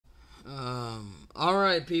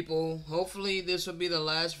Alright, people. Hopefully this will be the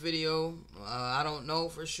last video. I don't know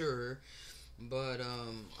for sure. But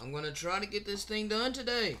I'm going to try to get this thing done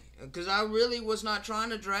today. Because I really was not trying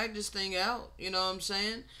to drag this thing out. You know what I'm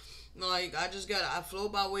saying? Like, I flow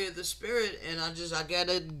by way of the Spirit. And I got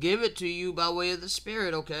to give it to you by way of the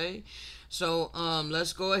Spirit, okay? So,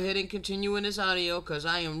 let's go ahead and continue in this audio. Because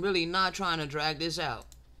I am really not trying to drag this out.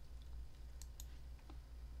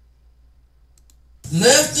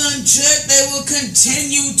 Left unchecked, they will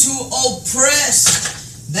continue to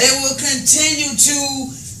oppress. They will continue to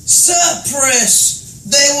suppress.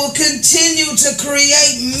 They will continue to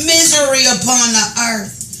create misery upon the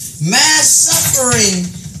earth. Mass suffering.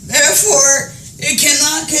 Therefore, it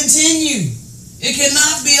cannot continue. It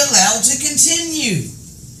cannot be allowed to continue.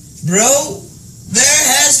 Bro, there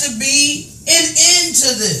has to be an end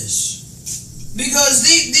to this. Because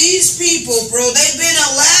these people, bro, they've been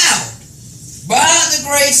allowed by the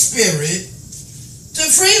Great Spirit to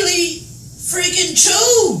freely freaking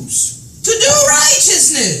choose to do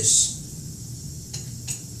righteousness.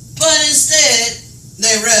 But instead,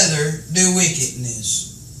 they rather do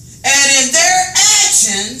wickedness. And in their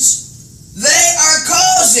actions, they are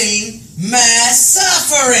causing mass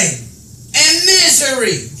suffering and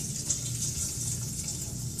misery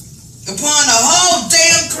upon the whole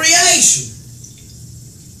damn creation.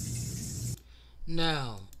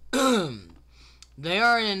 Now, they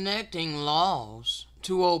are enacting laws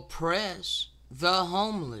to oppress the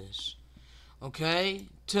homeless, okay?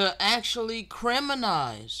 To actually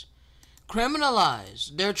criminalize.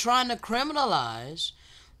 They're trying to criminalize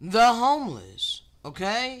the homeless,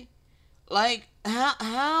 okay? Like,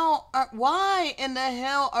 why in the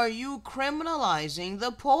hell are you criminalizing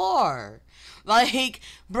the poor? Like,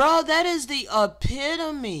 bro, that is the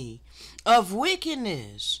epitome of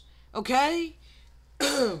wickedness, okay?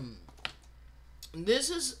 This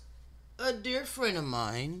is a dear friend of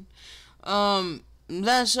mine,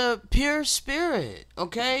 that's a pure spirit,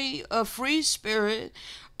 okay? A free spirit,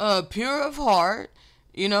 pure of heart,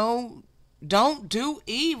 you know, don't do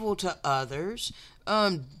evil to others,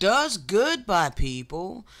 does good by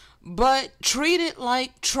people, but treat it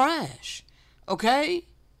like trash, okay?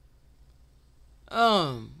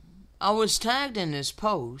 I was tagged in this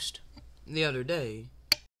post the other day.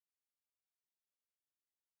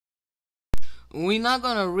 We're not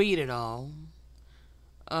gonna read it all.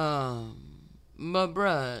 But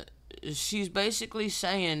bruh, she's basically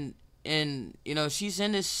saying, and you know, she's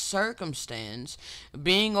in this circumstance,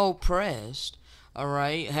 being oppressed. All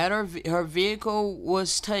right, had her vehicle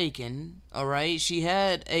was taken. All right, she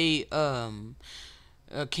had a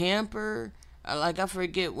camper. Like, I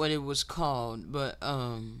forget what it was called, but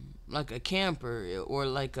like a camper or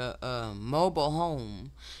like a mobile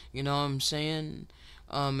home. You know what I'm saying?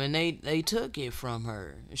 And they took it from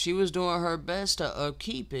her. She was doing her best to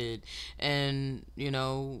upkeep it, and you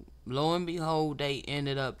know, lo and behold, they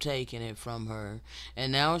ended up taking it from her.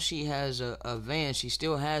 And now she has a van. She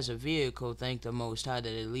still has a vehicle, thank the Most High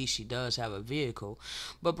that at least she does have a vehicle.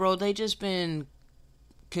 But bro, they just been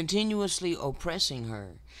continuously oppressing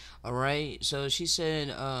her. Alright, so she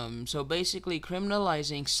said, so basically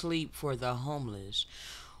criminalizing sleep for the homeless,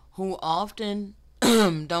 who often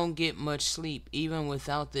don't get much sleep even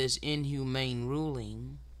without this inhumane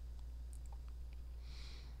ruling,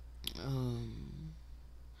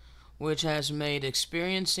 which has made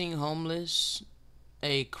experiencing homeless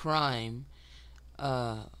a crime,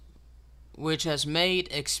 which has made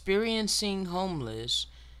experiencing homelessness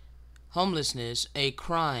a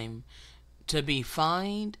crime, to be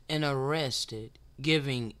fined and arrested,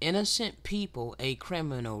 giving innocent people a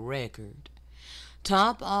criminal record.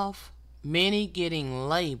 Top off, many getting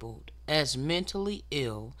labeled as mentally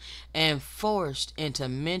ill and forced into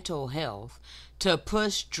mental health to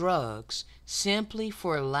push drugs simply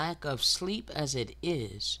for lack of sleep as it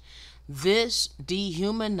is. This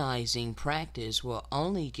dehumanizing practice will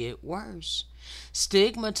only get worse,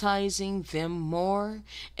 stigmatizing them more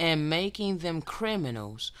and making them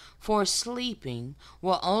criminals for sleeping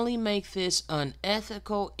will only make this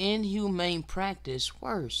unethical, inhumane practice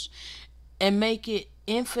worse and make it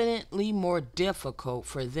infinitely more difficult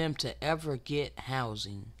for them to ever get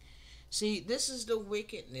housing. See, this is the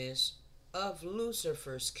wickedness of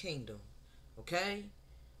Lucifer's kingdom, okay?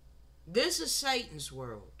 This is Satan's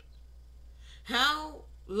world. How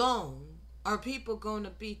long are people going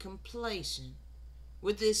to be complacent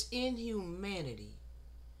with this inhumanity,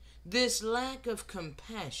 this lack of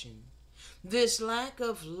compassion, this lack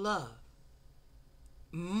of love,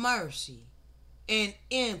 mercy, and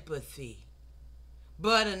empathy,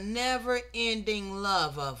 but a never-ending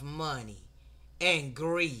love of money and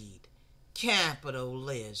greed,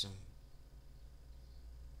 capitalism?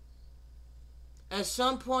 At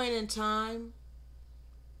some point in time,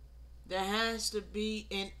 there has to be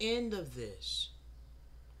an end of this.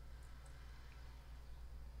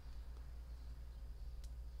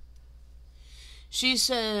 She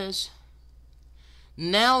says,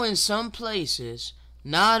 now in some places,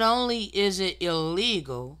 not only is it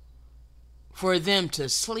illegal for them to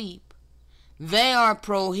sleep, they are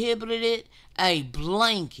prohibited a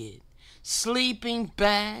blanket, sleeping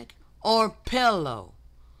bag, or pillow,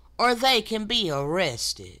 or they can be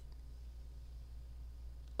arrested.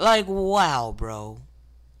 Like, wow, bro.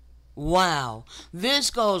 Wow.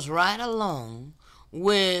 This goes right along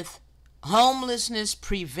with homelessness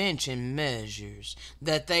prevention measures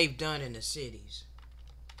that they've done in the cities.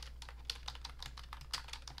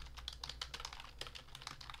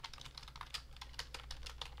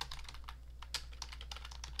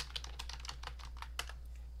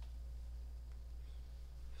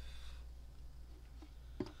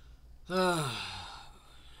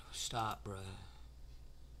 Stop, bro.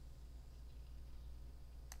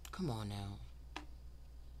 Come on now.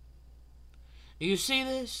 Do you see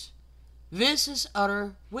this? This is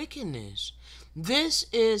utter wickedness. This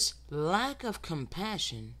is lack of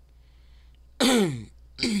compassion.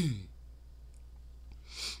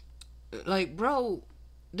 Like, bro,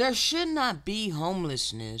 there should not be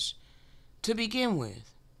homelessness to begin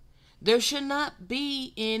with. There should not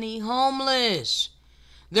be any homeless.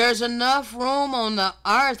 There's enough room on the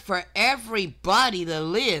earth for everybody to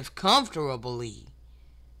live comfortably.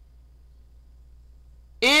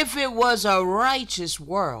 If it was a righteous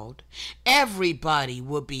world, everybody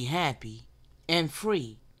would be happy and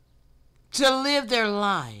free to live their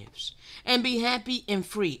lives and be happy and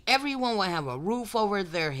free. Everyone will have a roof over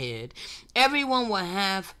their head. Everyone will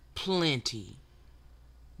have plenty.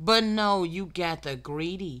 But no, you got the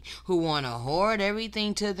greedy who want to hoard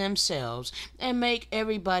everything to themselves and make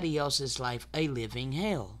everybody else's life a living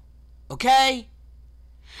hell. Okay?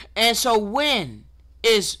 And so when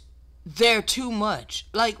is there too much?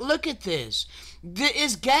 Like, look at this.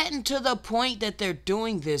 It's gotten to the point that they're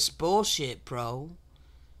doing this bullshit, bro.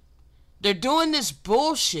 They're doing this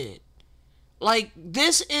bullshit. Like,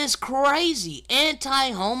 this is crazy.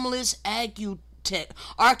 Anti-homeless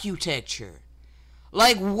architecture.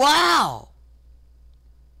 Like, wow.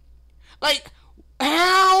 Like,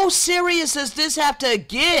 how serious does this have to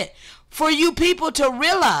get for you people to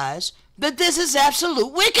realize that this is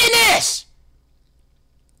absolute wickedness?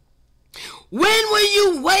 When will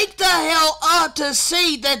you wake the hell up to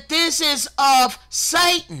see that this is of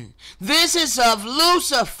Satan? This is of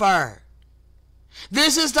Lucifer.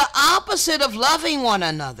 This is the opposite of loving one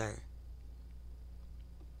another.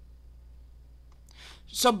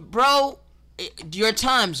 So, bro, your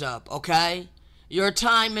time's up, okay? Your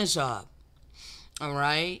time is up. All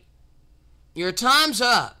right? Your time's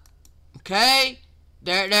up. Okay?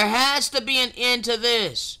 There has to be an end to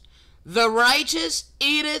this. The righteous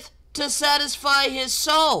eateth to satisfy his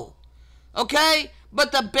soul. Okay?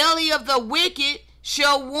 But the belly of the wicked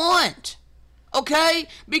shall want. Okay?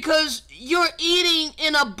 Because you're eating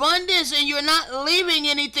in abundance and you're not leaving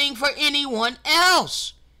anything for anyone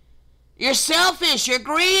else. You're selfish. You're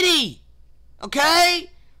greedy.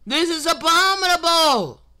 Okay? This is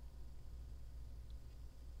abominable.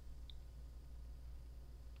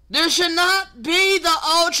 There should not be the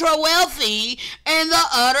ultra wealthy and the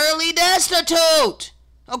utterly destitute.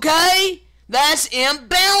 Okay? That's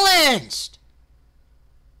imbalanced.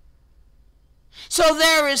 So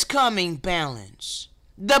there is coming balance.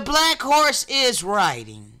 The black horse is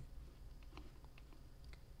riding.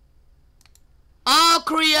 All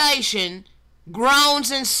creation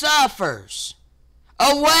groans and suffers,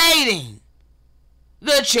 awaiting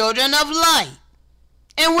the children of light.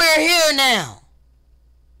 And we're here now.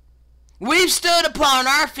 We've stood upon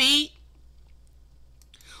our feet.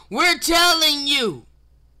 We're telling you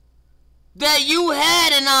that you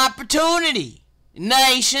had an opportunity,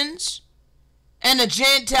 nations and the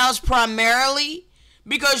Gentiles primarily,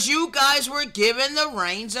 because you guys were given the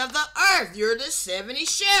reins of the earth. You're the 70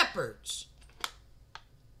 shepherds.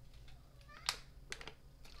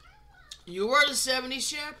 You were the 70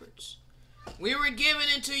 shepherds. We were given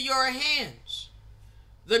into your hands.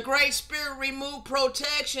 The Great Spirit removed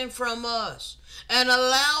protection from us and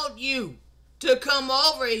allowed you to come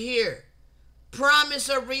over here. Promise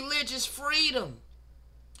of religious freedom.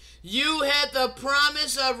 You had the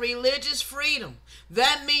promise of religious freedom.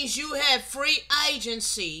 That means you have free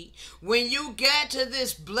agency when you get to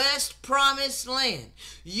this blessed promised land.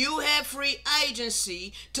 You have free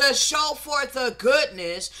agency to show forth the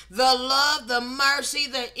goodness, the love, the mercy,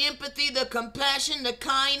 the empathy, the compassion, the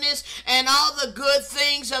kindness, and all the good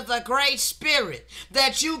things of the great spirit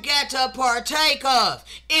that you get to partake of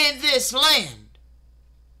in this land.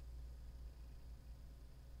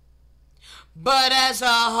 But as a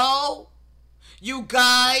whole, you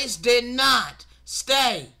guys did not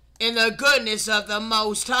stay in the goodness of the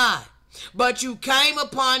Most High, but you came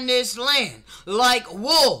upon this land like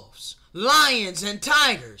wolves, lions, and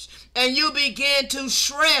tigers, and you began to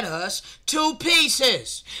shred us to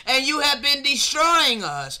pieces, and you have been destroying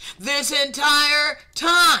us this entire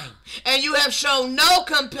time, and you have shown no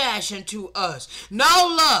compassion to us,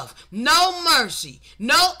 no love, no mercy,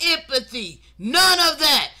 no empathy, none of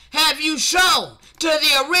that have you shown to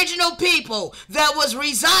the original people that was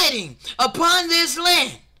residing upon this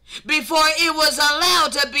land before it was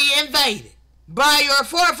allowed to be invaded by your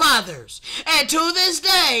forefathers. And to this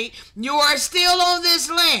day, you are still on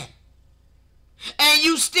this land, and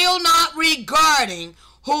you still not regarding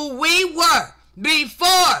who we were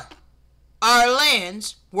before our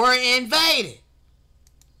lands were invaded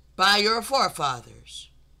by your forefathers,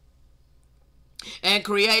 and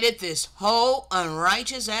created this whole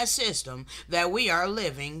unrighteous ass system that we are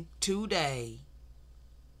living today.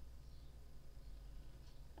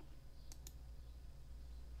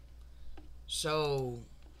 So,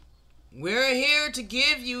 we're here to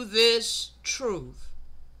give you this truth.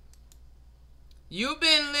 You've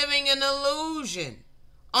been living an illusion.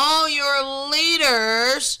 All your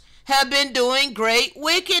leaders have been doing great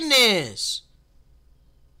wickedness.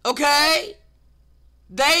 Okay?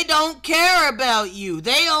 They don't care about you.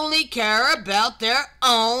 They only care about their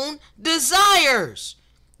own desires.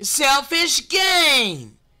 Selfish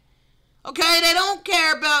gain. Okay, they don't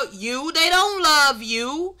care about you. They don't love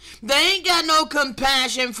you. They ain't got no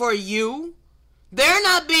compassion for you. They're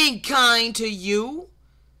not being kind to you.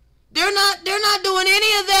 They're not doing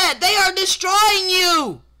any of that. They are destroying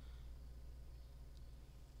you.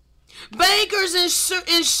 Bankers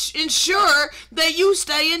ensure that you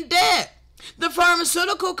stay in debt. The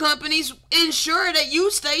pharmaceutical companies ensure that you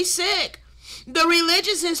stay sick. The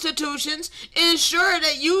religious institutions ensure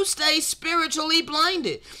that you stay spiritually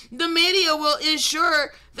blinded. The media will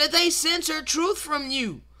ensure that they censor truth from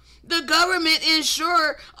you. The government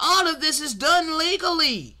ensure all of this is done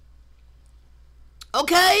legally.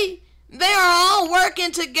 Okay? They are all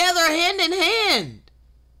working together hand in hand.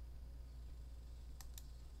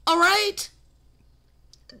 Alright?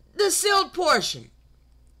 The sealed portion.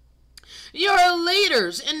 Your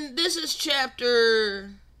leaders, and this is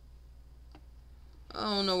chapter, I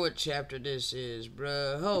don't know what chapter this is,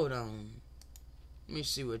 bruh. Hold on. Let me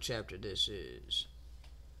see what chapter this is.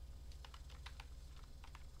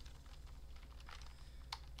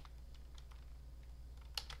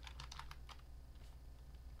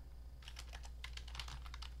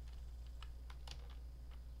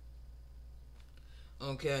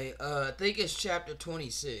 Okay, I think it's chapter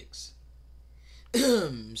 26.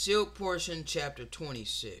 Sealed portion, chapter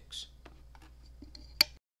 26.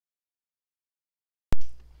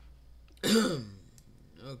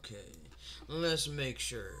 Okay, let's make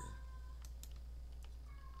sure.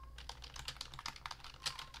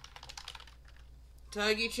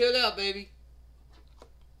 Tiggy, chill out, baby.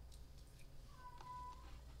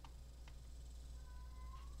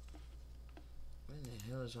 Where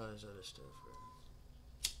the hell is all this other stuff, bro?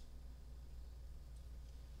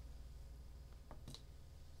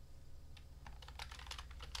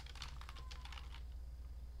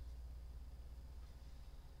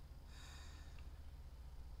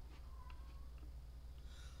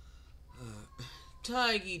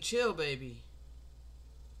 Tiggy, chill, baby.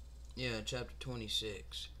 Yeah, chapter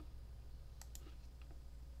 26.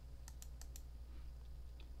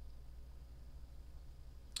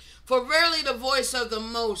 For verily the voice of the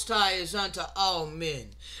Most High is unto all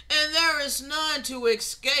men, and there is none to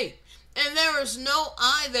escape, and there is no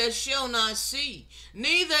eye that shall not see,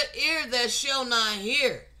 neither ear that shall not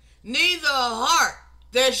hear, neither heart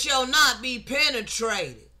that shall not be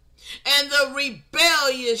penetrated. And the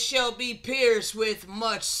rebellious shall be pierced with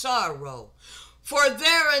much sorrow, for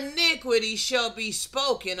their iniquity shall be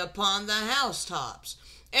spoken upon the housetops,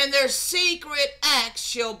 and their secret acts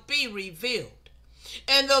shall be revealed.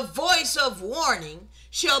 And the voice of warning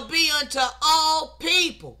shall be unto all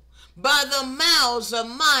people by the mouths of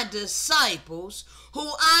my disciples, who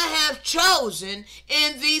I have chosen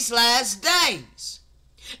in these last days.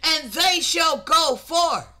 And they shall go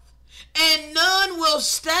forth, and none will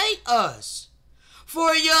stay us.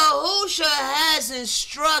 For Yahusha has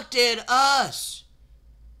instructed us.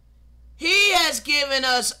 He has given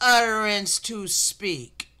us utterance to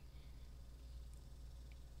speak.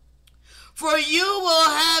 For you will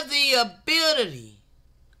have the ability.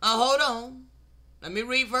 Hold on. Let me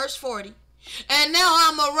read verse 40. And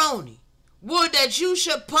now, Amaroni, would that you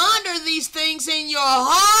should ponder these things in your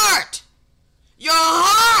heart. Your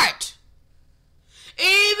heart.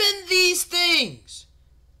 Even these things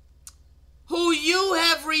who you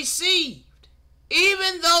have received.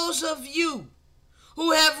 Even those of you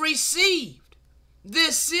who have received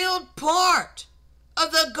this sealed part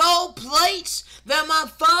of the gold plates that my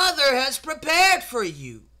Father has prepared for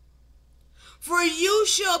you. For you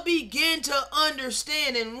shall begin to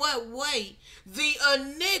understand in what way the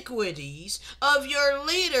iniquities of your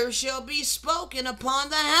leaders shall be spoken upon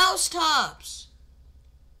the housetops.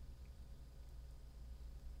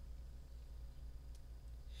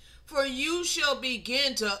 For you shall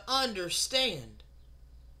begin to understand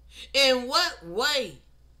in what way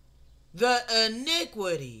the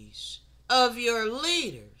iniquities of your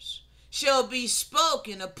leaders shall be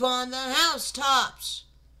spoken upon the housetops.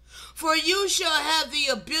 For you shall have the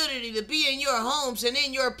ability to be in your homes and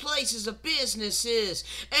in your places of businesses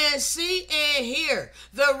and see and hear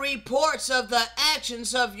the reports of the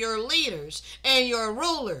actions of your leaders and your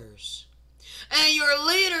rulers. And your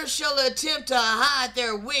leaders shall attempt to hide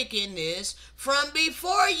their wickedness from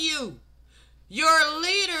before you. Your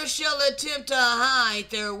leaders shall attempt to hide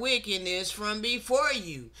their wickedness from before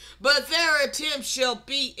you, but their attempts shall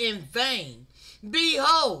be in vain.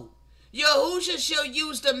 Behold, Yahusha shall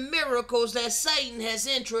use the miracles that Satan has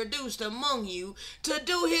introduced among you to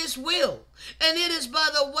do his will. And it is by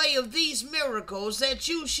the way of these miracles that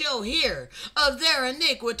you shall hear of their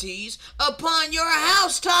iniquities upon your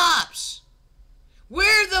housetops.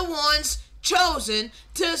 We're the ones chosen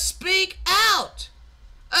to speak out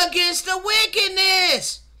against the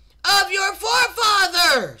wickedness of your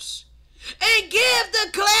forefathers and give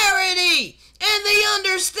the clarity and the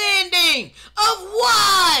understanding of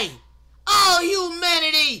why all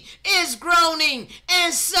humanity is groaning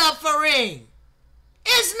and suffering.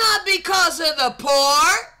 It's not because of the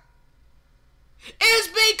poor. It's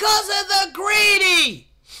because of the greedy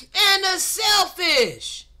and the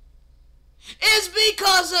selfish. It's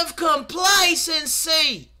because of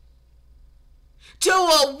complacency to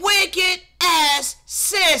a wicked ass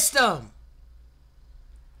system.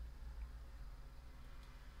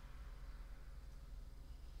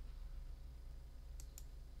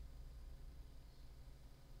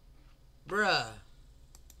 Bruh,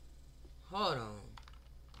 hold on.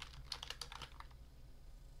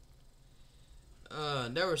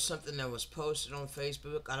 There was something that was posted on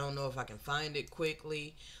Facebook. I don't know if I can find it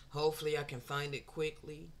quickly. Hopefully I can find it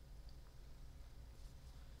quickly.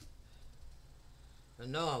 I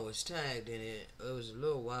know I was tagged in it. It was a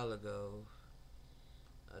little while ago.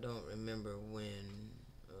 I don't remember when.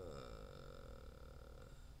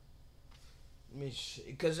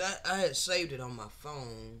 Because I had saved it on my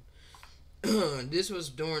phone. This was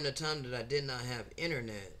during the time that I did not have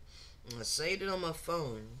internet. I saved it on my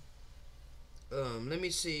phone. Let me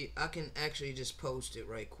see. I can actually just post it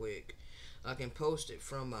right quick. I can post it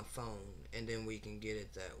from my phone, and then we can get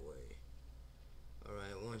it that way.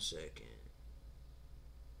 Alright, 1 second.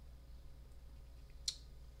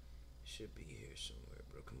 Should be here somewhere,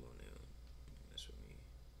 bro. Come on now. Mess with me.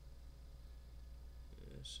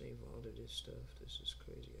 Save all of this stuff. This is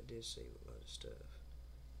crazy. I did save a lot of stuff.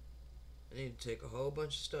 I need to take a whole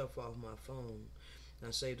bunch of stuff off my phone. I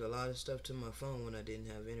saved a lot of stuff to my phone when I didn't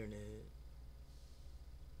have internet.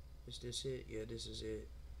 Is this it? Yeah, this is it.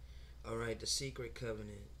 Alright, the secret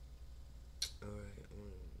covenant. Alright.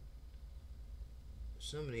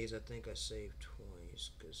 Some of these I think I saved twice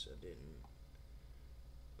because I didn't.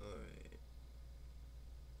 Alright.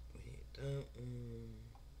 Wait, that one.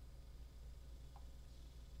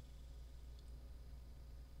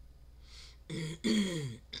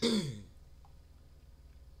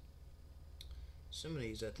 Some of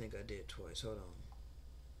these I think I did twice. Hold on.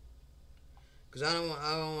 Cause I don't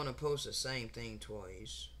want to post the same thing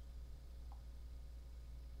twice.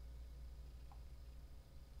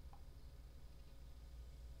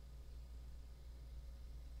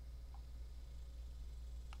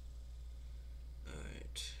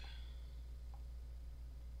 Alright.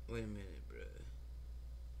 Wait a minute, bruh.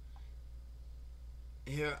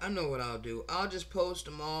 Here, I know what I'll do. I'll just post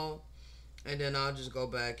them all, and then I'll just go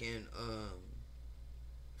back and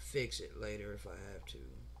fix it later if I have to.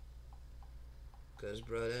 Cause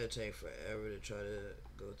bro, that'll take forever to try to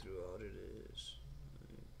go through all of this.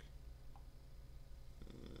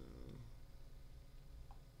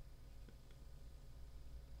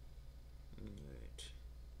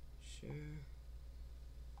 Share.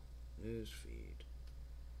 News feed.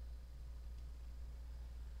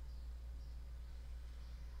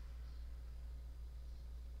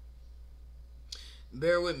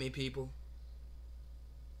 Bear with me, people.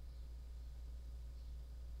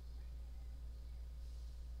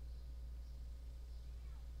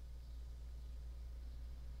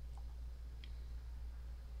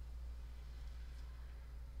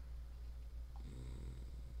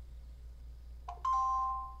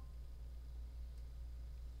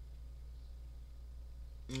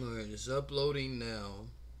 Alright, it's uploading now.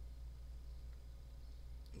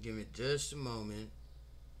 Give me just a moment.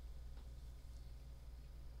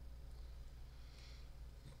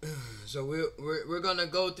 So we're gonna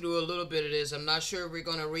go through a little bit of this. I'm not sure we're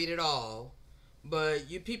gonna read it all, but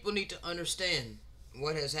you people need to understand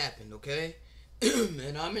what has happened, okay?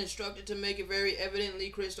 And I'm instructed to make it very evidently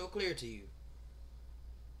crystal clear to you.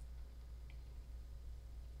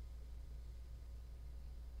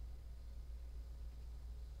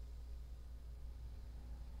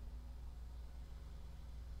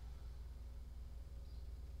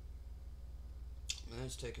 Man,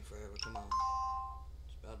 it's taking forever. Come on.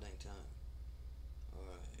 It's about dang time.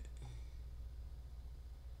 Alright.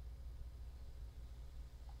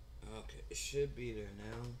 Okay, it should be there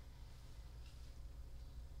now.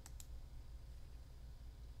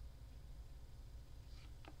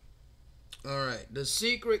 Alright, the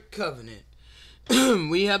secret covenant.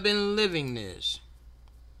 We have been living this.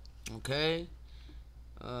 Okay?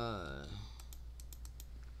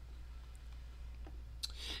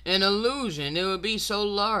 An illusion, it would be so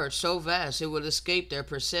large, so vast, it would escape their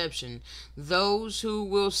perception. Those who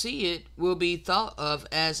will see it will be thought of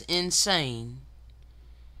as insane.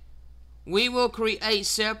 We will create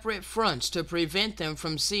separate fronts to prevent them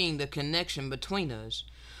from seeing the connection between us.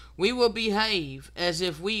 We will behave as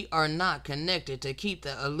if we are not connected to keep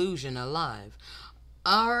the illusion alive.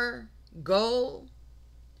 Our goal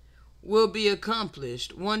will be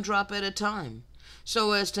accomplished one drop at a time,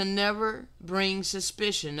 so as to never bring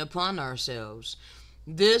suspicion upon ourselves.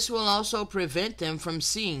 This will also prevent them from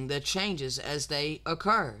seeing the changes as they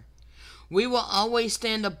occur. We will always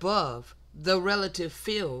stand above the relative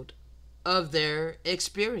field of their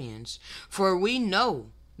experience, for we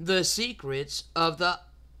know the secrets of the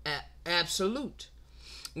absolute.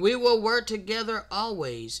 We will work together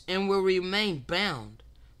always and will remain bound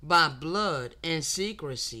by blood and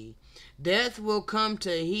secrecy. Death will come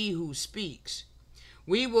to he who speaks.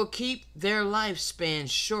 We will keep their lifespan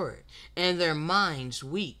short and their minds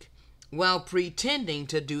weak while pretending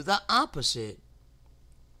to do the opposite.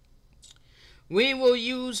 We will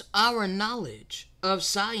use our knowledge of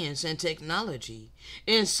science and technology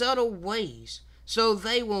in subtle ways so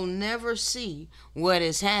they will never see what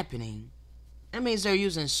is happening. That means they're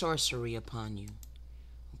using sorcery upon you.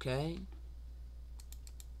 Okay?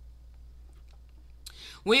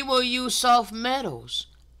 We will use soft metals,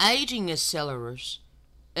 aging accelerators,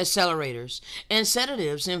 and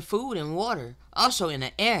sedatives in food and water, also in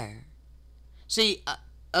the air. See,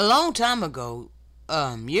 a long time ago,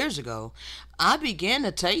 years ago, I began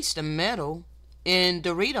to taste the metal in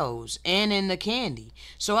Doritos and in the candy.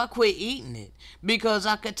 So I quit eating it because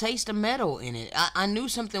I could taste the metal in it. I knew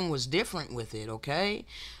something was different with it, okay?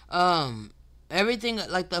 Everything,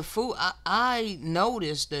 like the food, I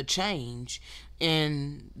noticed the change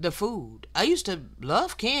in the food. I used to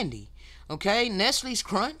love candy, okay? Nestle's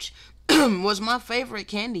Crunch was my favorite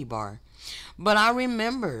candy bar. But I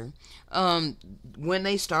remember when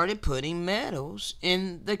they started putting metals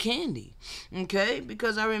in the candy, okay?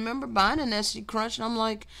 Because I remember buying a Nestle Crunch and I'm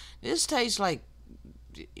like, this tastes like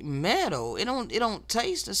metal. It don't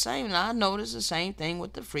taste the same. And I noticed the same thing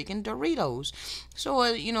with the freaking Doritos. So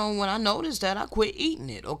when I noticed that, I quit eating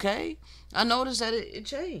it, okay? I noticed that it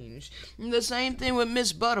changed. And the same thing with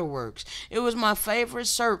Miss Butterworks. It was my favorite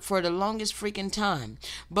syrup for the longest freaking time.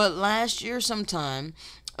 But last year sometime,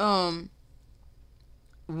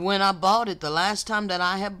 when I bought it, the last time that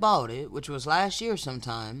I had bought it, which was last year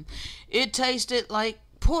sometime, it tasted like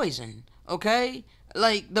poison, okay?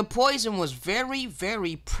 Like, the poison was very,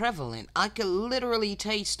 very prevalent. I could literally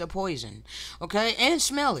taste the poison, okay? And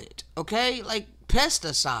smell it, okay? Like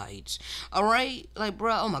pesticides, alright? Like,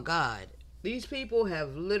 bro, oh my God. These people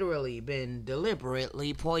have literally been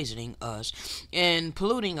deliberately poisoning us and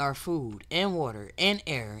polluting our food and water and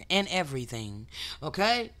air and everything,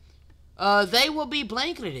 okay? They will be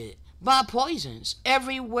blanketed by poisons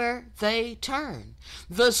everywhere they turn.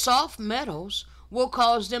 The soft metals will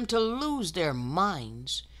cause them to lose their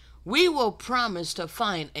minds. We will promise to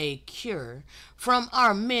find a cure from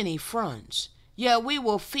our many fronts, yet we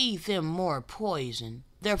will feed them more poison,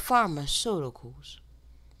 their pharmaceuticals.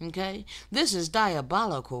 Okay? This is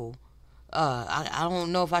diabolical. I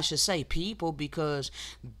don't know if I should say people, because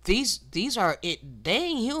these are it. They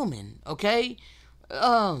ain't human. Okay?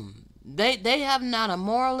 They have not a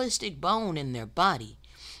moralistic bone in their body.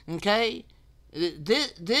 Okay?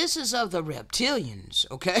 This is of the reptilians.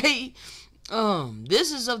 Okay?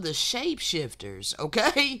 This is of the shapeshifters.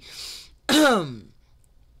 Okay?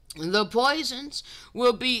 The poisons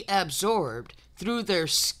will be absorbed through their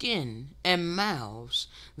skin and mouths.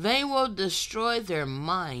 They will destroy their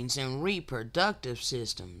minds and reproductive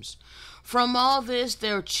systems. From all this,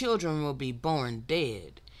 their children will be born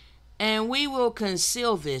dead. And we will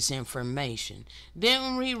conceal this information.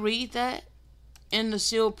 Didn't we read that in the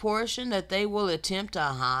sealed portion, that they will attempt to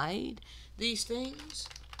hide these things?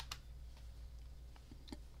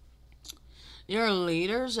 Your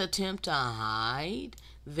leaders attempt to hide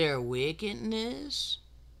their wickedness.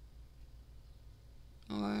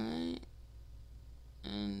 Alright.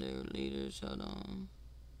 And their leaders, hold on.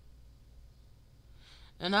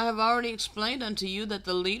 And I have already explained unto you that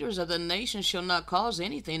the leaders of the nation shall not cause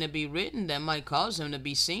anything to be written that might cause them to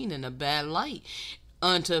be seen in a bad light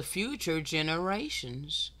unto future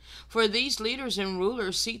generations. For these leaders and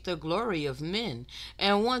rulers seek the glory of men,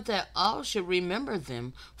 and want that all should remember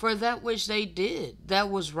them for that which they did, that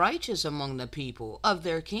was righteous among the people of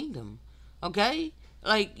their kingdom. Okay?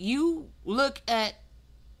 Like, you look at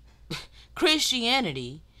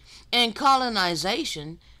Christianity and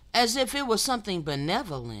colonization as if it was something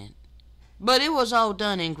benevolent, but it was all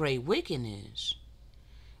done in great wickedness.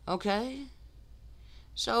 Okay?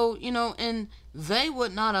 So, and they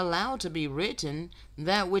would not allow to be written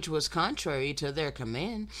that which was contrary to their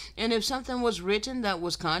command. And if something was written that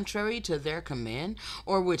was contrary to their command,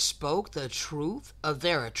 or which spoke the truth of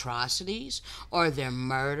their atrocities, or their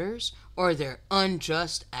murders, or their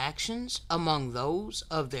unjust actions among those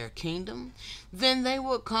of their kingdom, then they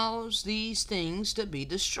would cause these things to be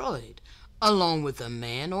destroyed, along with the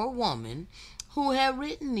man or woman who had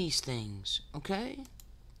written these things. Okay?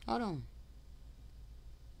 Hold on.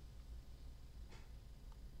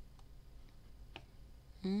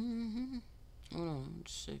 Hold on a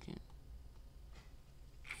second.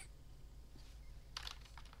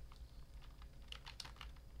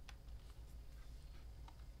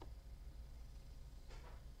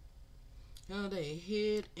 How they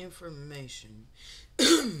hid information.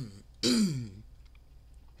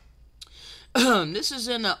 This is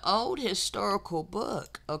in an old historical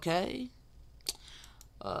book, okay?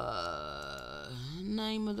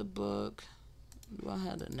 Name of the book. Do I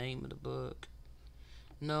have the name of the book?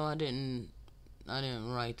 No, I didn't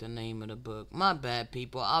write the name of the book. My bad,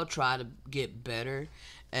 people. I'll try to get better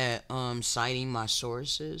at citing my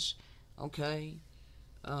sources. Okay?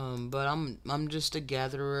 But I'm just a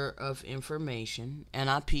gatherer of information,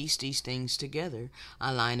 and I piece these things together.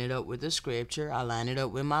 I line it up with the scripture. I line it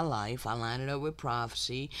up with my life. I line it up with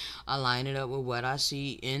prophecy. I line it up with what I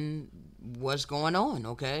see in what's going on.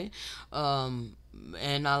 Okay? And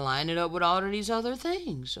I line it up with all of these other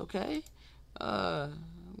things. Okay?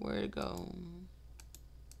 Where'd it go?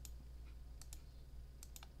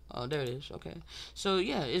 Oh, there it is. Okay. So,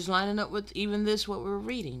 yeah, it's lining up with even this, what we're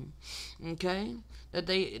reading. Okay? That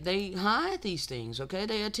they hide these things. Okay?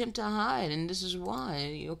 They attempt to hide, and this is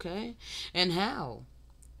why. Okay? And how.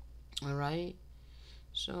 All right?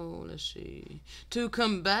 So, let's see. To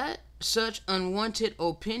combat such unwanted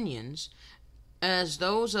opinions as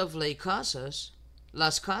those of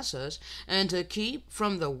Las Casas, and to keep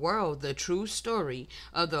from the world the true story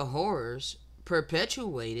of the horrors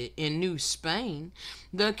perpetuated in New Spain,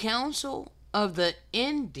 the Council of the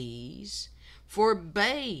Indies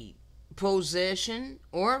forbade possession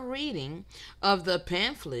or reading of the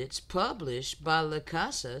pamphlets published by Las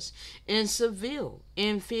Casas in Seville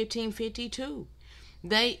in 1552.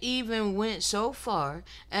 They even went so far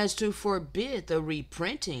as to forbid the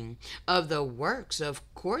reprinting of the works of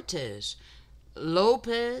Cortes,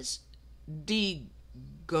 Lopez de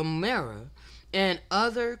Gomera, and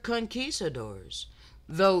other conquistadors,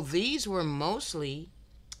 though these were mostly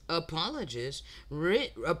apologies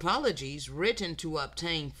written to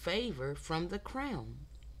obtain favor from the crown.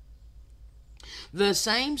 The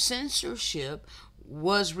same censorship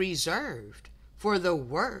was reserved for the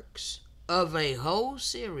works of a whole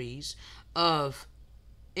series of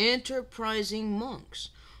enterprising monks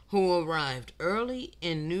who arrived early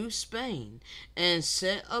in New Spain and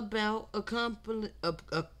set about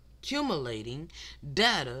accumulating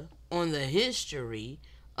data on the history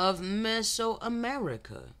of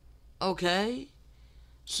Mesoamerica. Okay?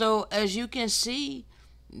 So, as you can see,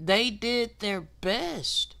 they did their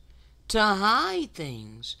best to hide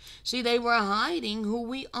things. See, they were hiding who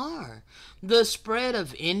we are. The spread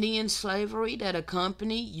of Indian slavery that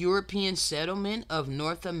accompanied European settlement of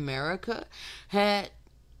North America had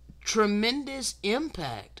tremendous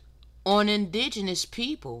impact on indigenous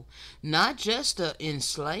people, not just the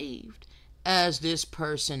enslaved, as this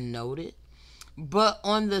person noted, but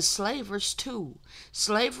on the slavers too.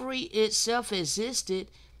 Slavery itself existed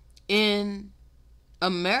in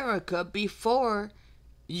America before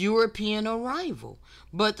European arrival,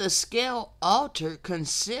 but the scale altered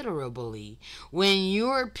considerably when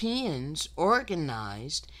Europeans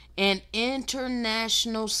organized an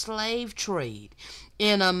international slave trade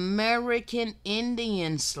in American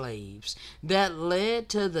Indian slaves that led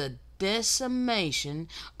to the decimation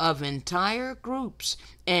of entire groups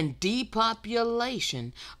and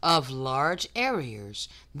depopulation of large areas.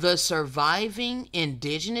 The surviving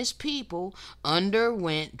indigenous people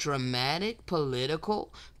underwent dramatic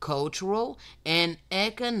political, cultural, and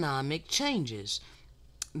economic changes.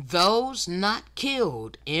 Those not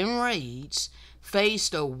killed in raids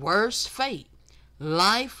faced a worse fate,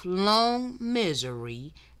 lifelong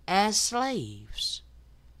misery as slaves.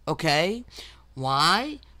 Okay?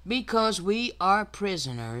 Why? Because we are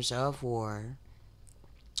prisoners of war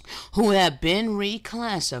who have been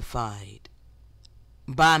reclassified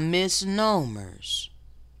by misnomers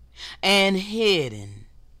and hidden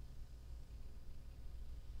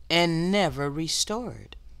and never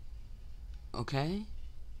restored. Okay?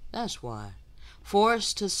 That's why.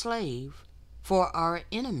 Forced to slave for our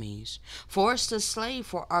enemies. Forced to slave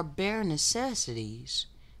for our bare necessities.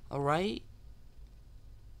 Alright?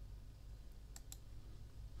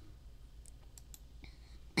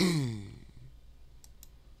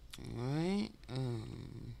 Alright.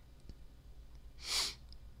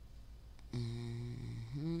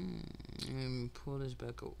 Let me pull this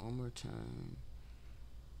back up one more time.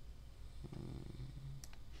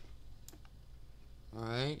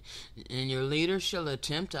 Alright. And your leaders shall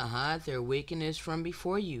attempt to hide their wickedness from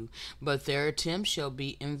before you, but their attempt shall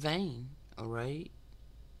be in vain. Alright.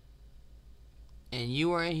 And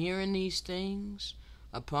you are hearing these things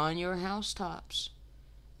upon your housetops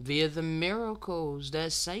via the miracles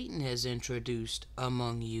that Satan has introduced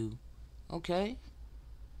among you. Okay?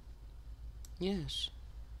 Yes.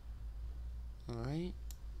 Alright.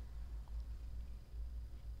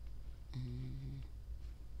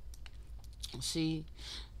 See,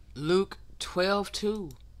 Luke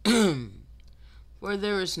 12:2. For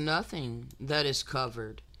there is nothing that is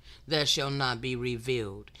covered that shall not be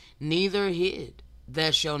revealed, neither hid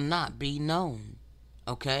that shall not be known.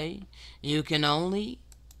 Okay? You can only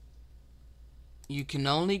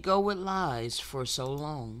go with lies for so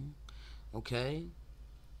long. Okay?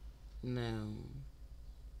 Now,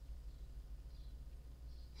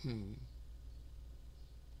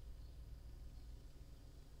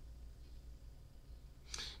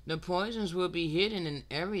 the poisons will be hidden in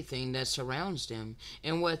everything that surrounds them,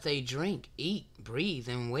 in what they drink, eat, breathe,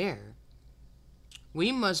 and wear.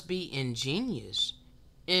 We must be ingenious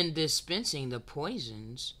in dispensing the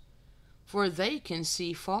poisons, for they can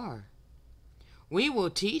see far. We will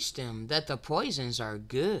teach them that the poisons are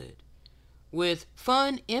good, with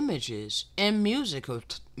fun images and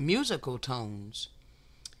musical tones.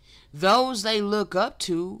 Those they look up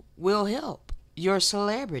to will help your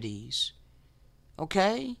celebrities.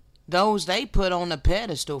 Okay? Those they put on a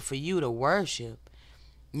pedestal for you to worship.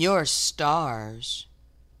 Your stars.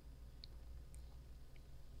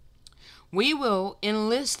 We will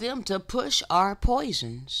enlist them to push our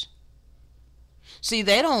poisons. See,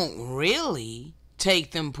 they don't really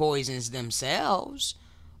take them poisons themselves,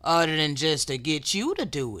 other than just to get you to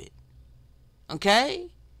do it.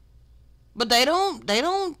 Okay? But they don't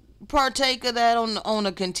partake of that on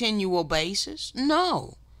a continual basis.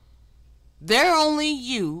 No. They're only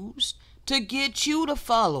used to get you to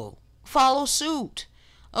follow suit.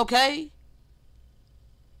 Okay?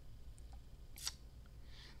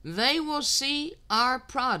 They will see our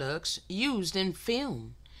products used in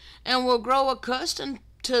film and will grow accustomed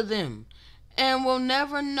to them and will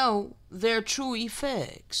never know their true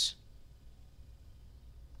effects.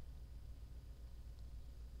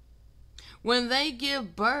 When they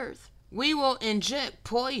give birth, we will inject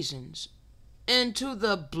poisons into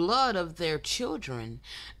the blood of their children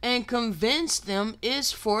and convince them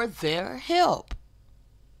it's for their help.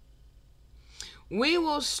 We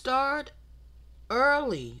will start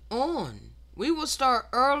early on. We will start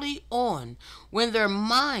early on when their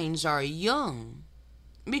minds are young,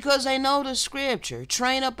 because they know the scripture.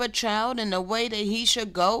 Train up a child in the way that he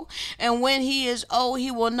should go, and when he is old,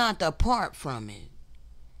 he will not depart from it.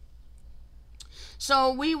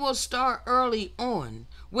 So we will start early on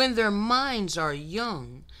When their minds are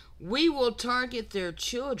young, we will target their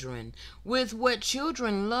children with what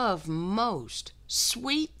children love most,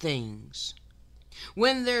 sweet things.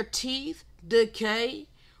 When their teeth decay,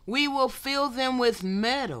 we will fill them with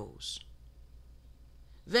metals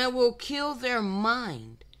that will kill their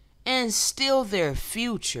mind and steal their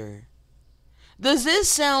future. Does this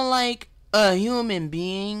sound like a human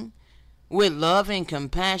being with love and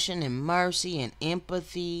compassion and mercy and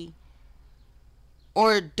empathy?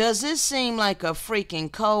 Or does this seem like a freaking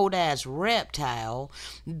cold ass reptile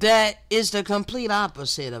that is the complete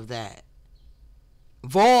opposite of that?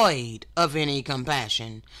 Void of any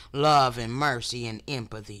compassion, love, and mercy and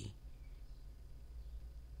empathy.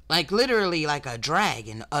 Like literally like a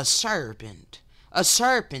dragon, a serpent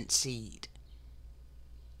seed.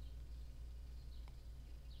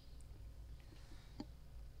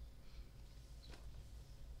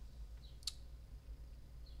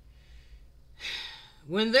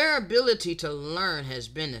 When their ability to learn has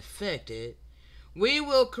been affected, we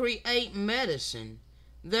will create medicine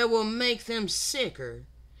that will make them sicker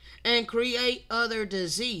and create other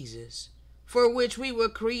diseases, for which we will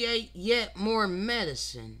create yet more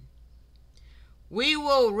medicine. We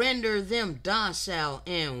will render them docile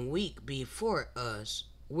and weak before us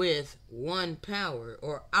with one power,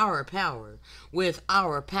 or our power, with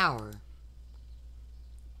our power.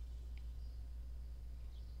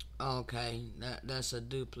 Okay, that's a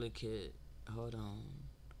duplicate. Hold on.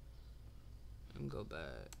 Let me go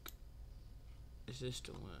back. Is this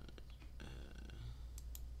the one?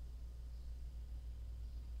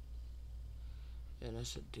 Yeah,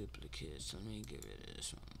 that's a duplicate. So let me get rid of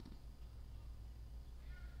this one.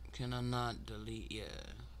 Can I not delete? Yeah.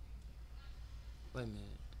 Wait a minute.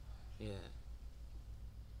 Yeah.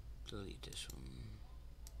 Delete this one.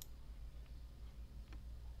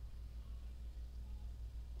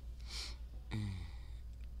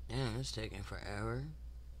 Damn, it's taking forever.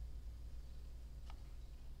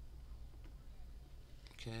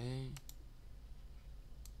 Okay.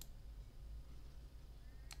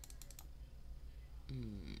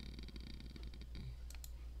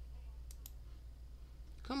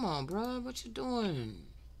 Come on, bro. What you doing?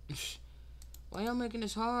 Why y'all making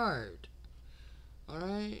this hard?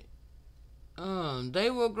 Alright. They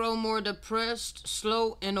will grow more depressed,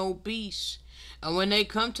 slow, and obese. And when they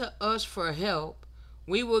come to us for help,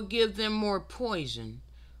 we will give them more poison.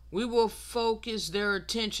 We will focus their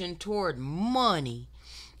attention toward money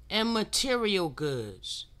and material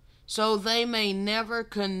goods, so they may never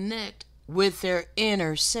connect with their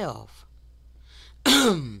inner self.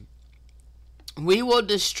 We will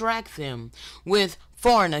distract them with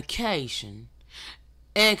fornication,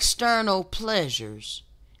 external pleasures,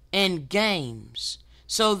 and games,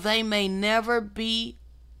 so they may never be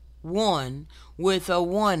one with a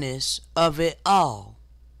oneness of it all.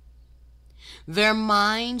 Their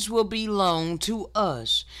minds will belong to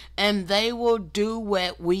us, and they will do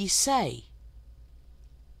what we say.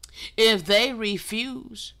 If they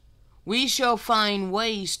refuse, we shall find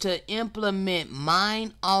ways to implement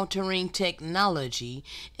mind-altering technology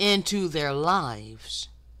into their lives.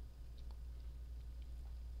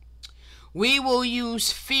 We will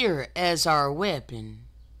use fear as our weapon.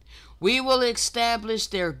 We will establish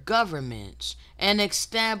their governments and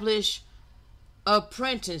establish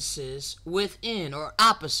apprentices within, or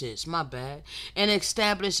opposites, and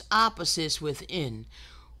establish opposites within.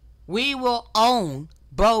 We will own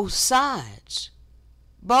both sides.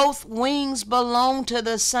 Both wings belong to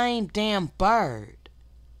the same damn bird.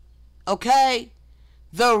 Okay?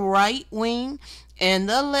 The right wing and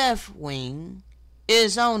the left wing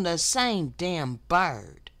is on the same damn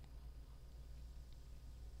bird.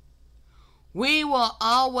 We will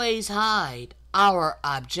always hide our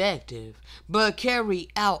objective, but carry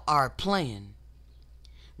out our plan.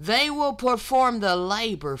 They will perform the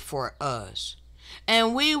labor for us,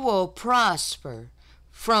 and we will prosper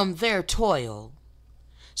from their toil.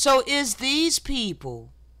 So it's these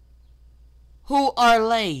people who are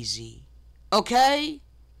lazy, okay?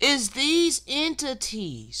 It's these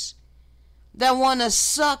entities that want to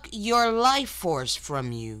suck your life force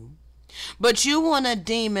from you, but you want to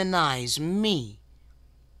demonize me,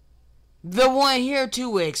 the one here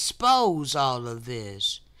to expose all of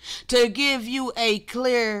this, to give you a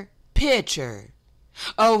clear picture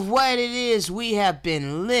of what it is we have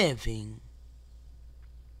been living.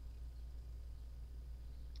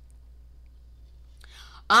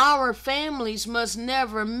 Our families must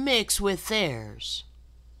never mix with theirs.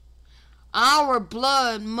 Our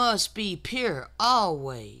blood must be pure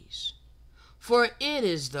always, for it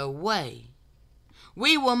is the way.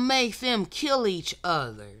 We will make them kill each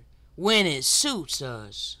other when it suits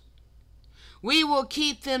us. We will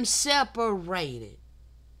keep them separated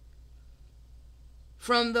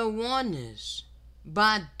from the oneness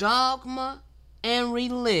by dogma and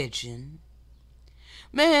religion.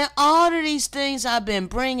 Man, all of these things I've been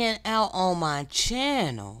bringing out on my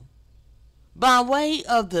channel by way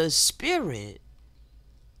of the Spirit.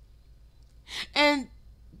 And,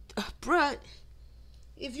 bruh,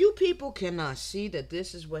 if you people cannot see that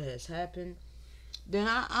this is what has happened, then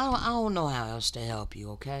I don't know how else to help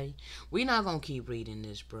you, okay? We're not going to keep reading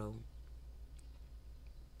this, bro.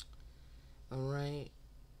 Alright?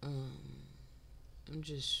 I'm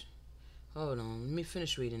just... Hold on. Let me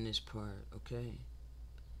finish reading this part, okay?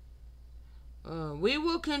 We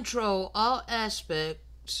will control all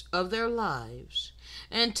aspects of their lives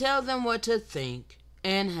and tell them what to think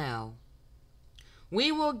and how.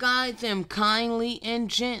 We will guide them kindly and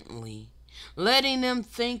gently, letting them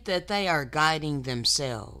think that they are guiding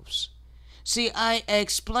themselves. See, I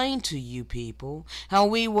explained to you people how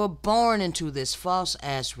we were born into this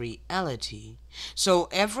false-ass reality. So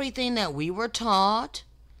everything that we were taught,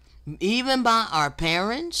 even by our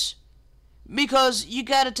parents, because you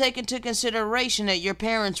got to take into consideration that your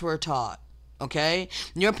parents were taught, okay?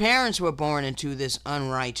 Your parents were born into this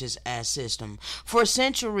unrighteous ass system. For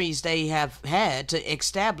centuries they have had to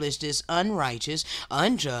establish this unrighteous,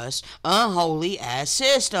 unjust, unholy ass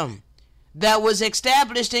system that was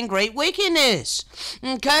established in great wickedness.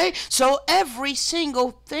 Okay? So every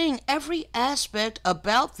single thing, every aspect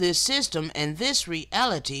about this system and this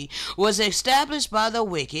reality was established by the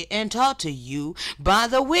wicked and taught to you by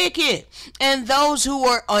the wicked and those who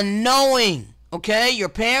were unknowing. Okay? Your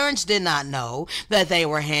parents did not know that they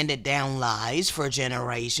were handed down lies for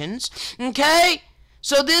generations. Okay?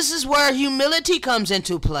 So this is where humility comes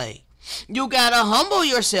into play. You gotta humble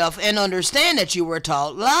yourself and understand that you were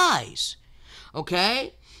taught lies.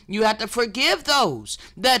 Okay? You have to forgive those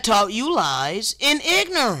that taught you lies in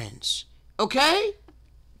ignorance. Okay?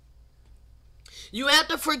 You have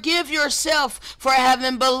to forgive yourself for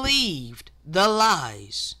having believed the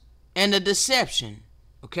lies and the deception.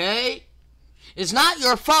 Okay? It's not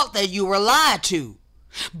your fault that you were lied to,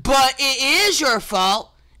 but it is your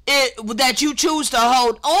fault that you choose to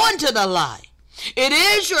hold on to the lie. It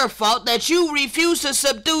is your fault that you refuse to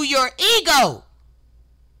subdue your ego.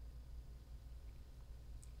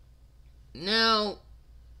 Now,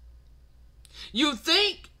 you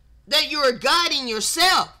think that you are guiding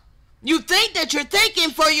yourself. You think that you're thinking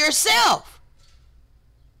for yourself.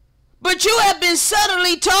 But you have been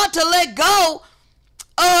subtly taught to let go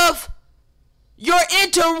of your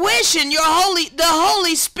intuition, the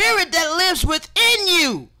Holy Spirit that lives within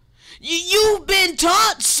you. You've been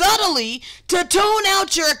taught subtly to tune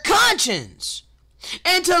out your conscience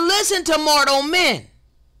and to listen to mortal men.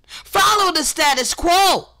 Follow the status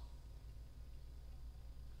quo.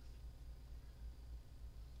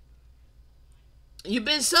 You've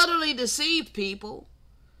been subtly deceived, people.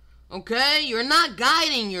 Okay? You're not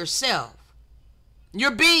guiding yourself.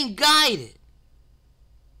 You're being guided.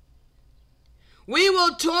 What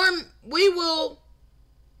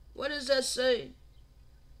does that say?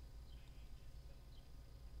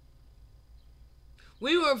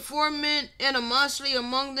 We will foment animosity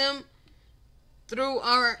among them through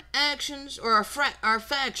our actions or our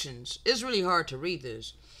factions. It's really hard to read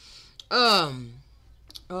this.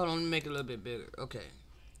 Hold on, let me make it a little bit bigger. Okay.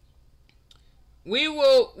 We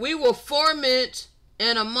will foment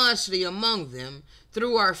animosity among them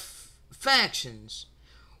through our factions.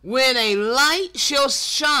 When a light shall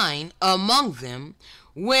shine among them,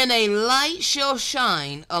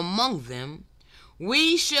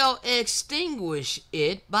 we shall extinguish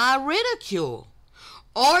it by ridicule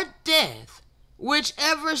or death,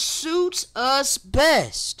 whichever suits us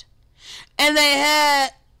best. And they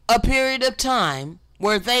had a period of time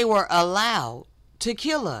where they were allowed to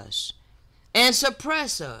kill us and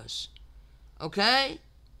suppress us, okay?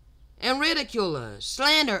 And ridicule us,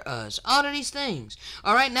 slander us, all of these things.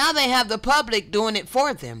 All right, now they have the public doing it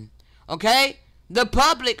for them, okay? The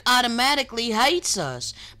public automatically hates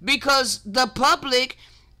us because the public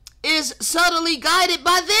is subtly guided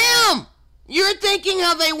by them. You're thinking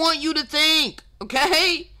how they want you to think,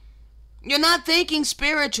 okay? You're not thinking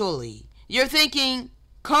spiritually. You're thinking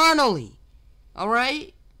carnally. All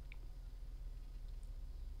right?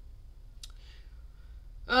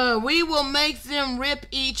 We will make them rip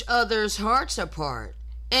each other's hearts apart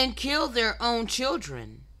and kill their own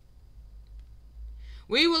children.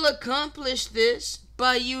 We will accomplish this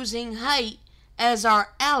by using hate as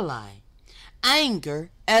our ally, anger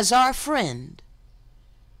as our friend.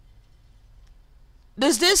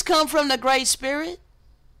 Does this come from the Great Spirit?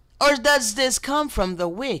 Or does this come from the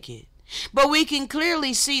wicked? But we can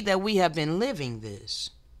clearly see that we have been living this.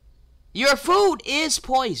 Your food is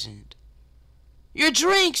poisoned. Your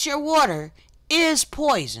drinks, your water is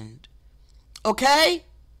poisoned. Okay?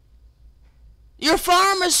 Your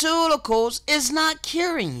pharmaceuticals is not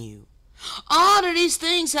curing you. All of these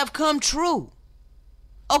things have come true.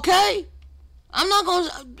 Okay? I'm not gonna,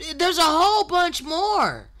 there's a whole bunch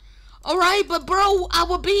more. Alright, but bro, I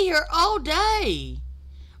will be here all day.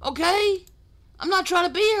 Okay? I'm not trying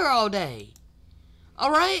to be here all day.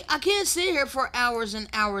 Alright? I can't sit here for hours and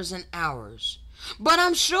hours and hours. But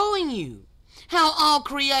I'm showing you how all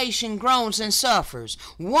creation groans and suffers.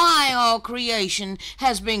 Why all creation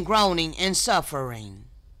has been groaning and suffering.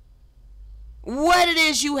 What it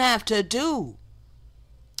is you have to do.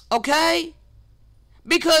 Okay?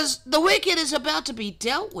 Because the wicked is about to be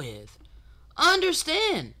dealt with.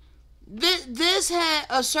 Understand. This had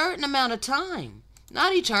a certain amount of time.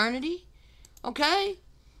 Not eternity. Okay?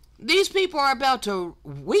 These people are about to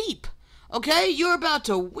weep. Okay? You're about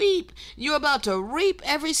to weep. You're about to reap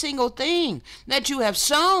every single thing that you have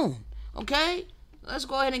sown. Okay? Let's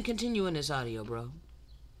go ahead and continue in this audio, bro.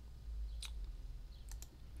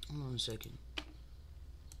 Hold on a second.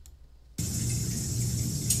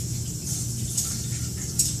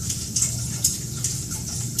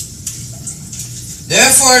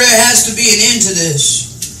 Therefore, there has to be an end to this.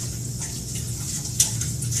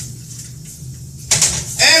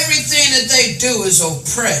 Everything that they do is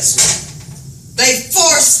oppressive. They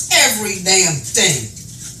force every damn thing.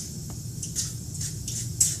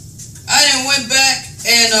 I then went back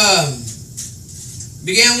and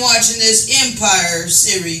began watching this Empire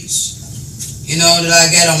series, you know, that I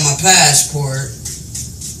got on my passport.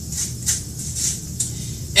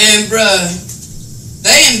 And bruh,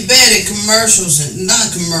 they embedded commercials, and not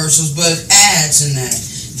commercials, but ads in that.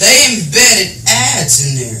 They embedded ads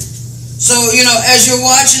in there. So, you know, as you're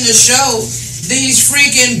watching the show, these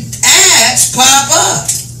freaking ads pop up.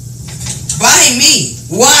 Buy me.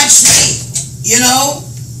 Watch me. You know?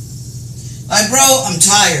 Like, bro, I'm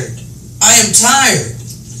tired. I am tired.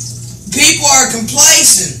 People are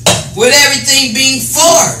complacent with everything being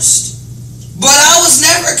forced. But I was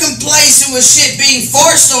never complacent with shit being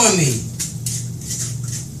forced on me.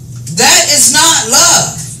 That is not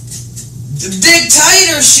love.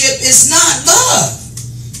 Dictatorship is not love.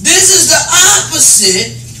 This is the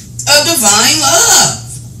opposite of divine love.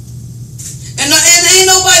 And ain't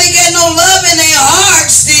nobody got no love in their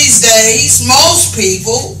hearts these days, most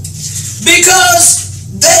people, because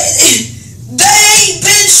they ain't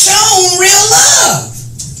been shown real love.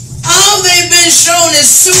 All they've been shown is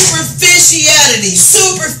superficiality,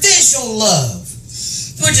 superficial love,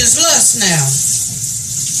 which is lust now.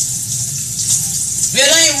 It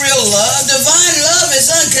ain't real love. Divine love is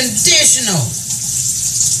unconditional.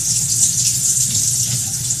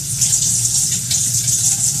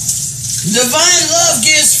 Divine love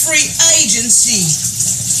gives free agency,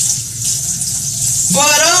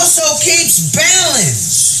 but also keeps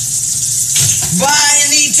balance by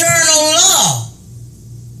an eternal law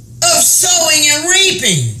of sowing and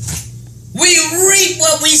reaping. We reap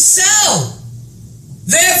what we sow.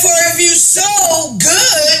 Therefore, if you sow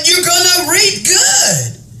good, you're going to reap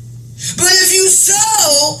good. But if you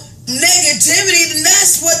sow negativity, then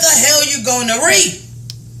that's what the hell you're going to reap.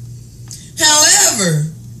 However,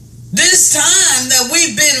 this time that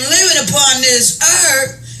we've been living upon this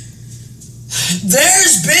earth,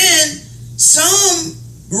 there's been some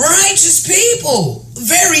righteous people,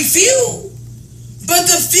 very few. But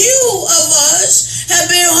the few of us have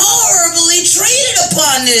been horribly treated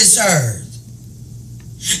upon this earth.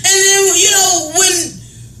 And then, you know, when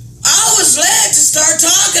I was led to start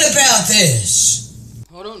talking about this.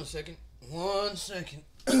 Hold on a second. 1 second.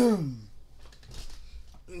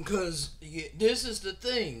 Because this is the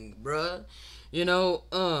thing, bruh. You know,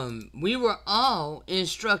 we were all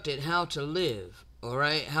instructed how to live,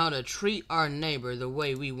 alright? How to treat our neighbor the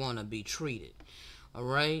way we want to be treated,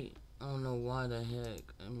 alright? I don't know why the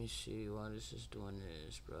heck. Let me see why this is doing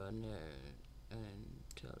this, bruh. I didn't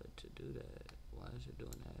tell it to do that. Why is it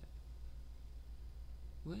doing that?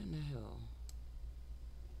 What in the hell?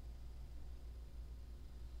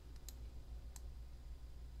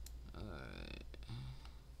 Alright.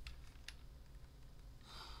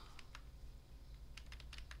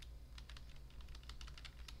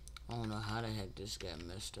 I don't know how the heck this got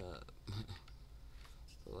messed up.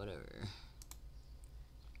 Whatever.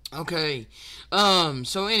 Okay.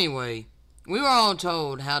 So anyway, we were all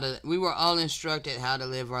told we were all instructed how to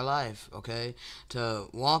live our life, okay? To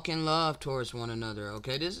walk in love towards one another,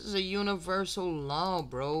 okay? This is a universal law,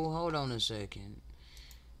 bro. Hold on a second.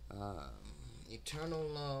 Eternal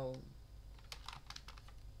law.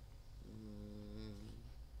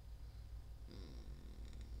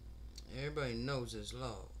 Everybody knows this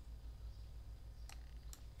law.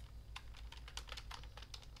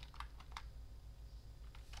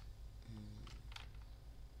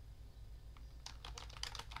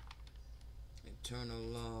 Eternal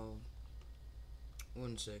law.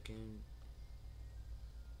 1 second.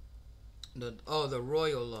 The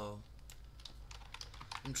royal law.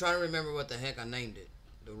 I'm trying to remember what the heck I named it.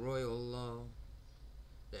 The royal law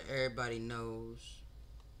that everybody knows.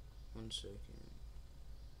 1 second.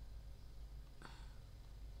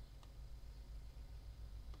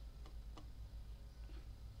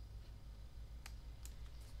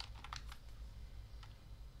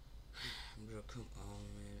 Bro, come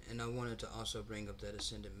on, man. And I wanted to also bring up that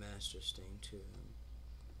Ascended Masters thing too.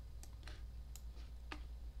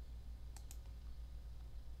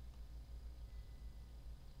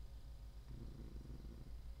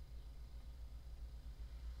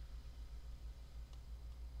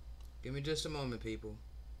 Give me just a moment, people.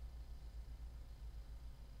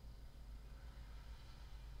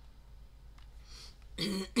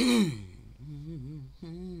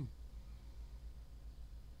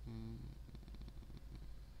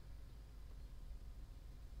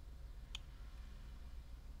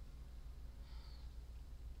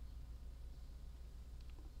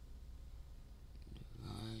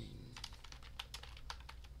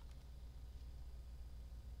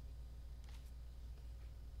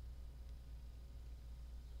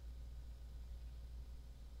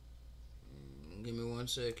 Give me 1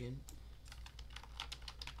 second.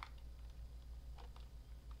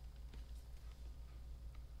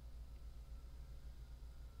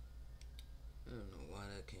 I don't know why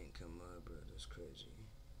that can't come up, bro. That's crazy.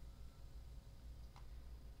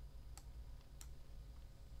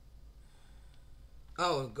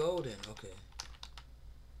 Oh, golden. Okay.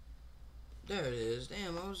 There it is.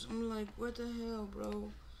 Damn, I'm like, what the hell,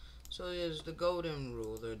 bro? So there's the golden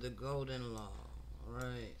rule, the golden law.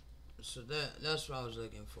 Alright. So that's what I was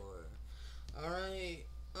looking for. Alright.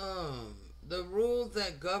 The rule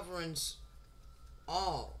that governs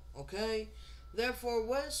all. Okay? Therefore,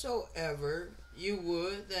 whatsoever you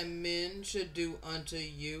would that men should do unto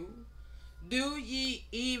you, do ye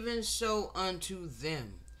even so unto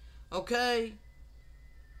them. Okay?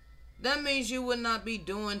 That means you would not be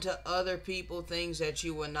doing to other people things that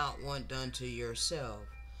you would not want done to yourself.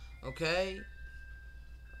 Okay?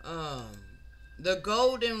 The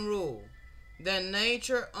golden rule that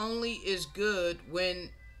nature only is good when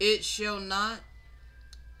it shall not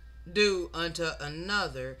do unto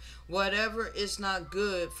another whatever is not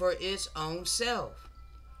good for its own self.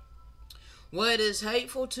 What is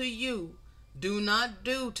hateful to you, do not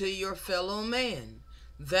do to your fellow man.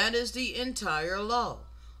 That is the entire law.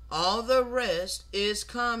 All the rest is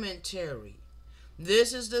commentary.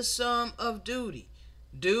 This is the sum of duty.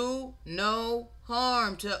 Do no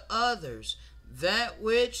harm to others, that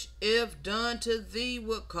which, if done to thee,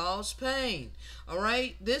 would cause pain.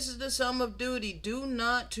 Alright? This is the sum of duty. Do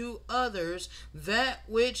not to others that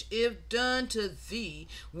which, if done to thee,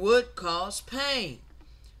 would cause pain.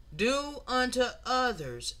 Do unto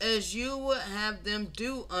others as you would have them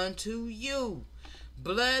do unto you.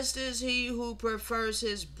 Blessed is he who prefers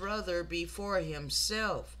his brother before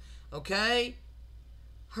himself. Okay?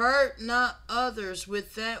 Hurt not others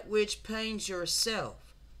with that which pains yourself.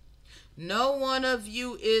 No one of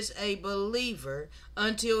you is a believer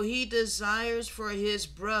until he desires for his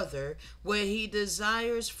brother what he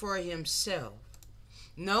desires for himself.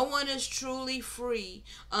 No one is truly free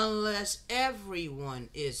unless everyone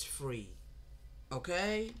is free.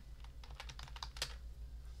 Okay?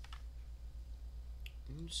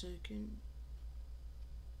 1 second.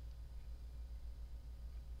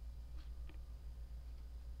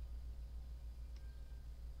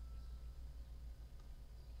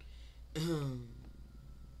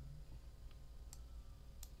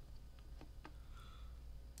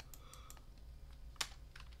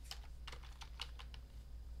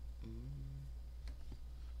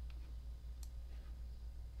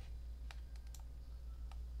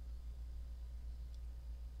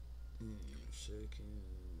 Second.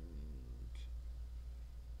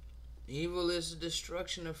 Evil is the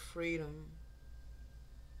destruction of freedom.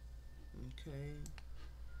 Okay.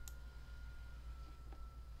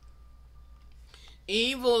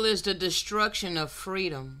 Evil is the destruction of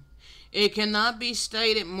freedom. It cannot be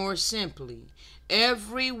stated more simply.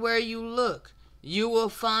 Everywhere you look, you will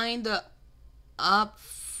find the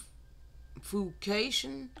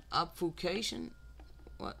obfuscation.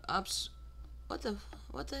 What the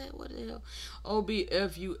hell?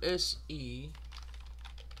 OBFUSE.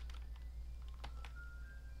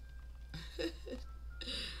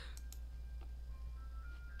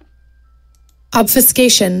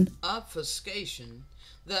 Obfuscation. Obfuscation.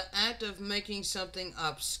 The act of making something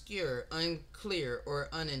obscure, unclear, or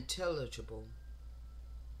unintelligible.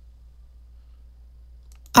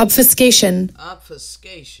 Obfuscation.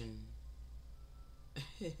 Obfuscation.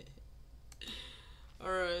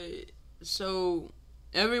 Alright, so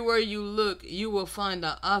everywhere you look, you will find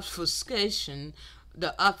the obfuscation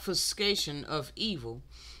of evil.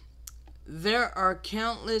 There are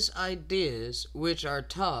countless ideas which are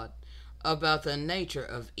taught about the nature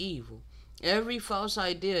of evil. Every false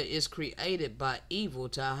idea is created by evil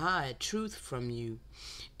to hide truth from you.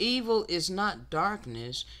 Evil is not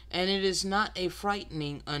darkness, and it is not a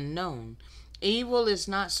frightening unknown. Evil is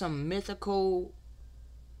not some mythical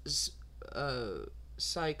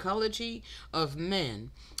psychology of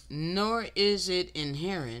men, nor is it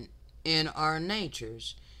inherent in our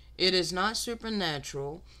natures. It is not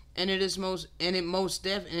supernatural, and it most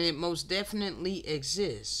definitely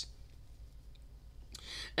exists.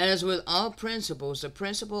 As with all principles, the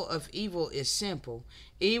principle of evil is simple.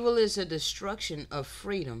 Evil is the destruction of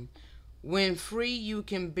freedom. When free, you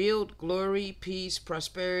can build glory, peace,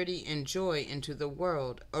 prosperity, and joy into the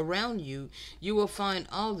world. Around you, you will find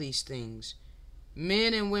all these things.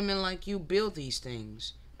 Men and women like you build these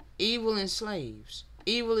things. Evil enslaves.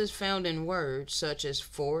 Evil is found in words such as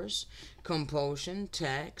force, compulsion,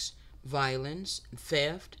 tax, violence,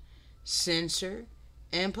 theft, censor,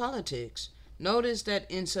 and politics. Notice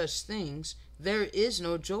that in such things there is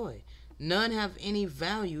no joy. None have any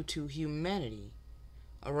value to humanity.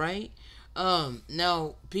 Alright?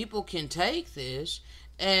 Now, people can take this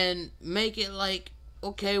and make it like,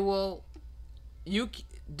 okay, well,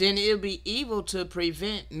 then it'll be evil to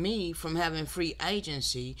prevent me from having free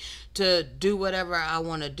agency to do whatever I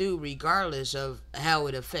want to do regardless of how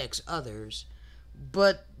it affects others.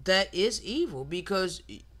 But that is evil because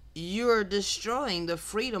you're destroying the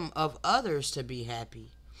freedom of others to be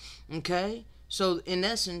happy. Okay? So in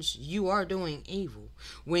essence, you are doing evil.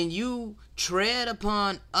 When you tread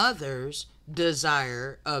upon others'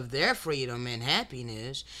 desire of their freedom and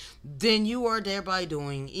happiness, then you are thereby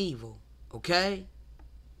doing evil. Okay?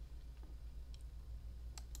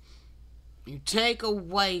 You take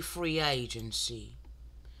away free agency.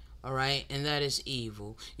 Alright? And that is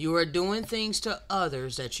evil. You are doing things to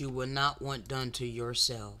others that you would not want done to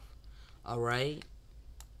yourself. Alright?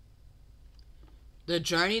 The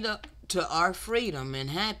journey to our freedom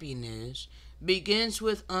and happiness begins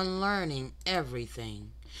with unlearning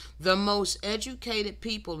everything. The most educated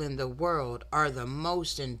people in the world are the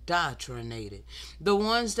most indoctrinated. The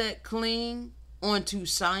ones that cling onto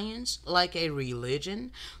science like a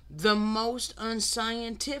religion. The most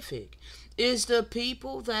unscientific is the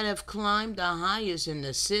people that have climbed the highest in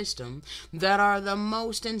the system that are the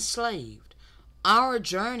most enslaved. Our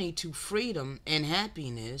journey to freedom and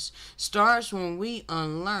happiness starts when we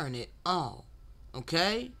unlearn it all.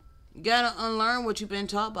 Okay? You gotta unlearn what you've been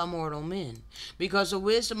taught by mortal men. Because the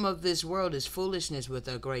wisdom of this world is foolishness with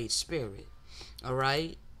a great spirit.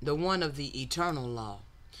 Alright? The one of the eternal law.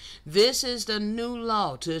 This is the new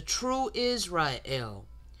law to true Israel.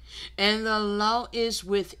 And the law is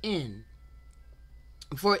within.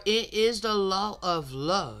 For it is the law of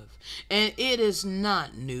love, and it is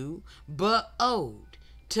not new, but old.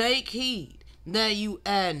 Take heed that you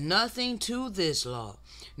add nothing to this law,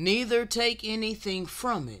 neither take anything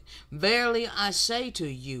from it. Verily I say to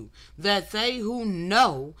you, that they who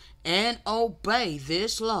know and obey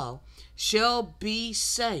this law shall be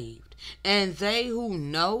saved, and they who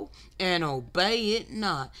know and obey it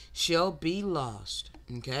not shall be lost.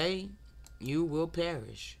 Okay? You will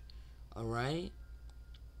perish. Alright?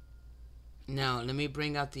 Now, let me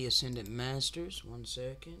bring out the Ascended Masters. 1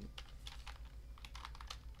 second.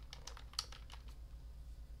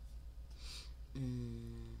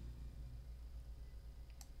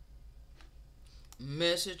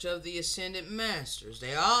 Message of the Ascended Masters.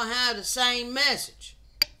 They all have the same message.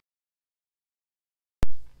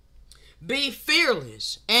 Be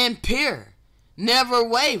fearless and pure. Never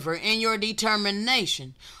waver in your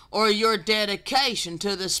determination or your dedication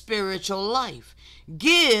to the spiritual life.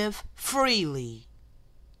 Give freely.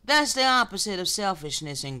 That's the opposite of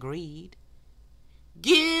selfishness and greed.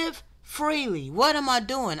 Give freely. What am I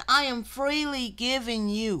doing? I am freely giving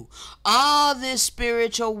you all this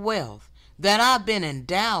spiritual wealth that I've been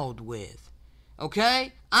endowed with.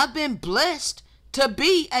 Okay? I've been blessed to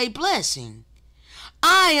be a blessing.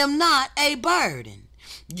 I am not a burden.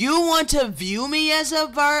 You want to view me as a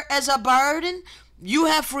burden? You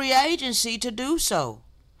have free agency to do so.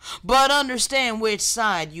 But understand which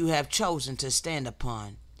side you have chosen to stand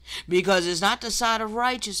upon. Because it's not the side of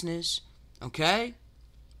righteousness. Okay?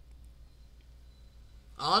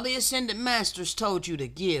 All the ascended masters told you to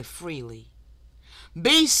give freely.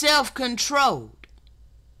 Be self-controlled.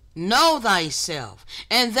 Know thyself,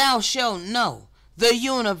 and thou shalt know the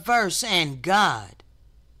universe and God.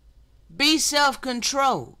 Be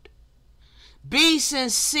self-controlled. Be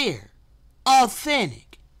sincere,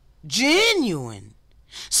 authentic, genuine,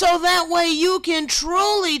 so that way you can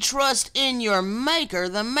truly trust in your Maker,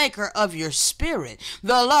 the Maker of your spirit,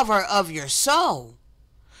 the lover of your soul.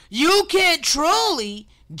 You can't truly,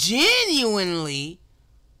 genuinely,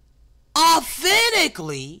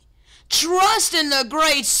 authentically trust in the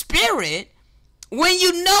Great Spirit when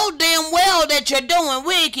you know damn well that you're doing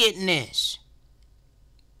wickedness.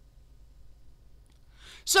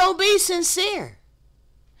 So be sincere.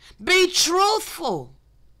 Be truthful,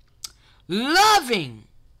 loving,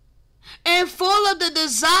 and full of the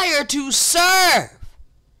desire to serve,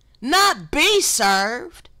 not be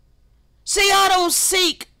served. See, I don't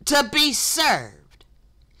seek to be served.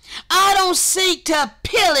 I don't seek to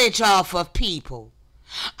pillage off of people.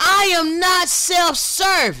 I am not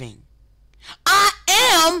self-serving. I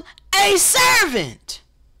am a servant.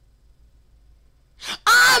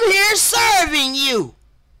 I'm here serving you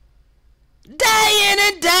day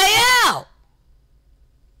in and day out.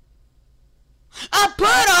 I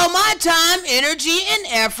put all my time, energy, and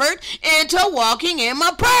effort into walking in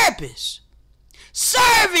my purpose,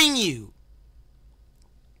 serving you,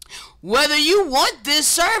 whether you want this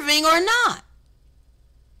serving or not.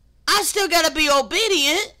 I still got to be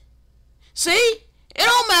obedient. See, it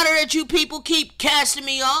don't matter that you people keep casting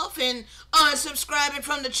me off and unsubscribing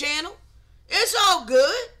from the channel. It's all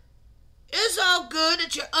good. It's all good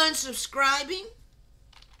that you're unsubscribing.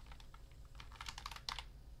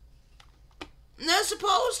 And that's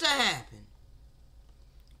supposed to happen.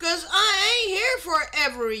 Because I ain't here for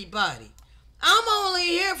everybody. I'm only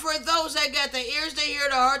here for those that got the ears to hear,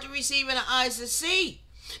 the heart to receive, and the eyes to see.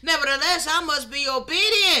 Nevertheless, I must be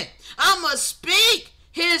obedient. I must speak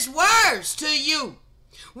his words to you,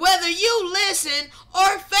 whether you listen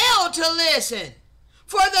or fail to listen.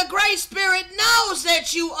 For the Great Spirit knows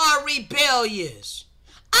that you are rebellious.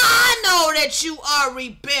 I know that you are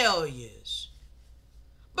rebellious.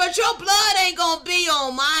 But your blood ain't gonna be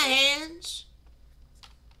on my hands.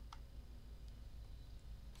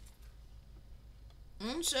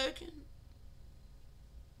 1 second.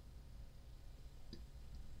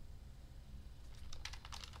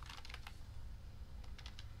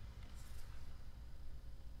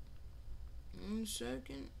 One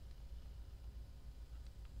second.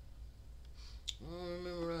 I don't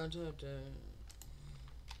remember what I typed that.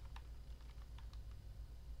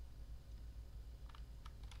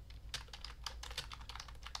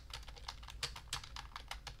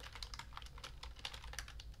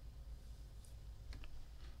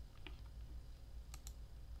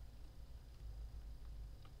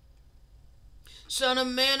 Son of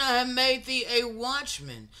man, I have made thee a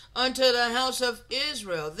watchman unto the house of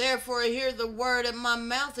Israel. Therefore hear the word of my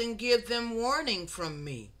mouth and give them warning from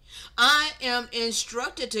me. I am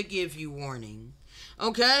instructed to give you warning.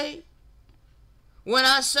 Okay? When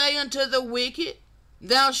I say unto the wicked,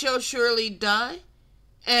 thou shalt surely die,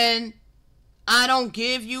 and I don't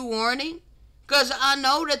give you warning, because I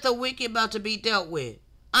know that the wicked about to be dealt with.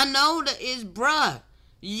 I know that it's bruh.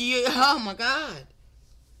 Oh my God.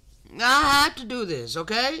 I have to do this,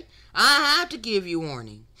 okay? I have to give you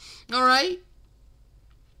warning. All right?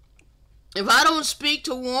 If I don't speak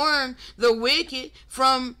to warn the wicked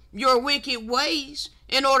from your wicked ways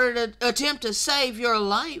in order to attempt to save your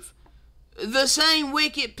life, the same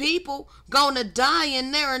wicked people gonna die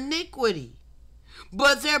in their iniquity.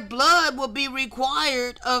 But their blood will be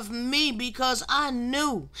required of me because I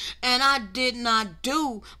knew and I did not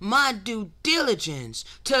do my due diligence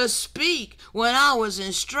to speak when I was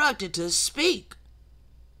instructed to speak.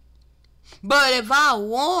 But if I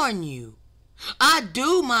warn you, I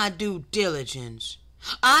do my due diligence.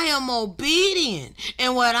 I am obedient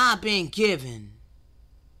in what I've been given.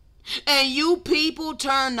 And you people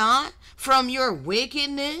turn not from your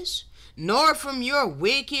wickedness, nor from your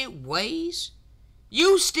wicked ways.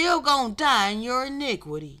 You still gonna die in your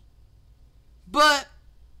iniquity. But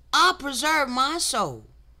I'll preserve my soul.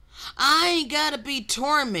 I ain't gotta be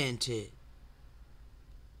tormented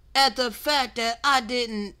at the fact that I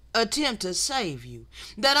didn't attempt to save you,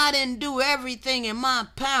 that I didn't do everything in my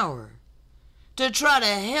power to try to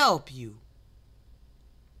help you.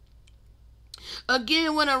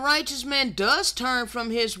 Again, when a righteous man does turn from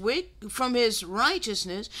his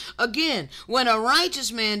righteousness, again, when a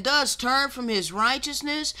righteous man does turn from his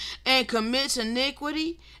righteousness and commits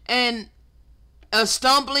iniquity, and a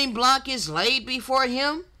stumbling block is laid before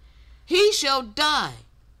him, he shall die.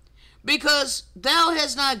 because thou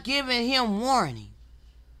hast not given him warning.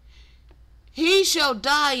 He shall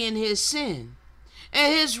die in his sin,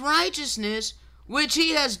 and his righteousness which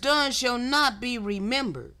he has done shall not be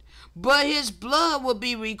remembered, but his blood will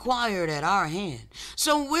be required at our hand.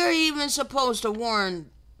 So we're even supposed to warn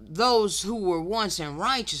those who were once in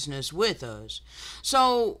righteousness with us.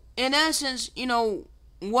 So in essence,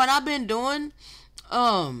 what I've been doing,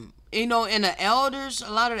 and the elders,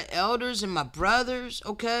 a lot of the elders and my brothers,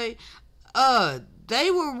 okay, they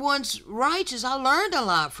were once righteous. I learned a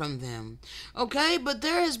lot from them, okay, but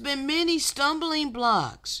there has been many stumbling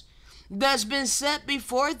blocks that's been set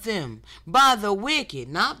before them by the wicked,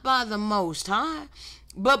 not by the Most High,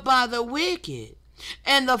 but by the wicked.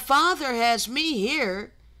 And the Father has me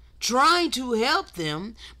here trying to help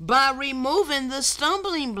them by removing the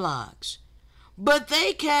stumbling blocks. But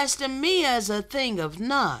they casted me as a thing of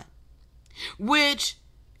naught, which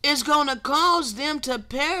is going to cause them to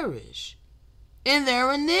perish in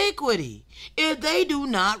their iniquity if they do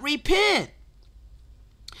not repent.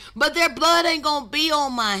 But their blood ain't going to be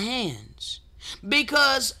on my hands,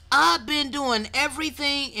 because I've been doing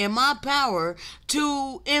everything in my power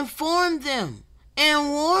to inform them and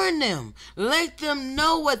warn them, let them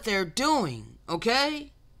know what they're doing,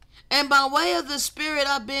 okay? And by way of the Spirit,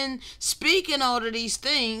 I've been speaking all of these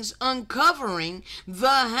things, uncovering the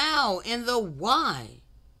how and the why,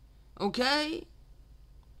 okay?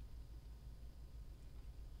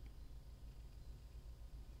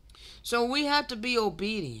 So we have to be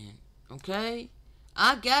obedient, okay?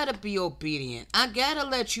 I gotta be obedient. I gotta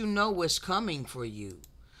let you know what's coming for you.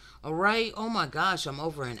 All right? Oh my gosh, I'm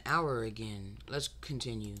over an hour again. Let's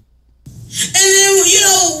continue. And then,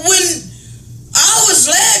 when I was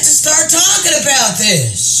led to start talking about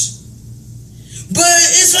this, but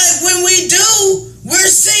it's like when we do, we're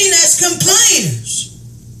seen as complainers.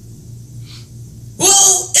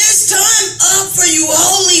 Well, it's time up for you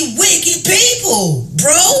holy, wicked people,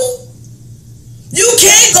 bro. You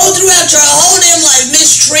can't go throughout your whole damn life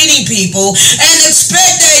mistreating people and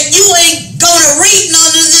expect that you ain't gonna reap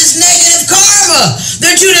none of this negative karma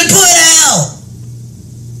that you done put out.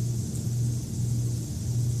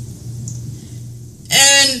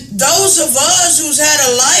 And those of us who's had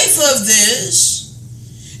a life of this,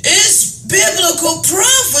 it's biblical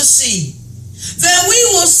prophecy that we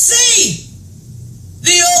will see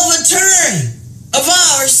the overturning of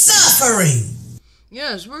our suffering.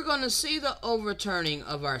 Yes, we're going to see the overturning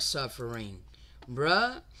of our suffering.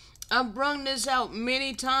 Bruh, I've brung this out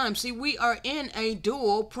many times. See, we are in a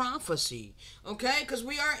dual prophecy, okay? Because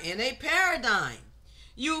we are in a paradigm.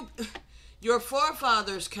 Your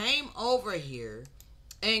forefathers came over here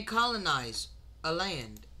and colonized a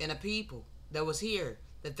land and a people that was here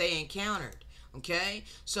that they encountered, okay?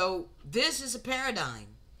 So this is a paradigm.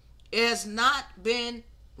 It has not been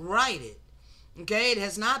righted, okay? It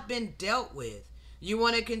has not been dealt with. You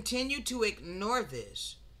want to continue to ignore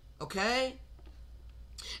this, okay?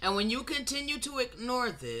 And when you continue to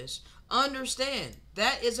ignore this, understand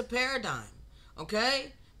that is a paradigm,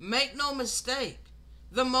 okay? Make no mistake.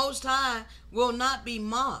 The Most High will not be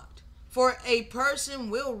mocked, for a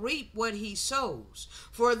person will reap what he sows.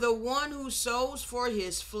 For the one who sows for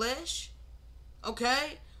his flesh,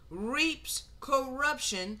 okay, reaps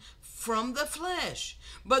corruption from the flesh.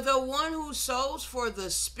 But the one who sows for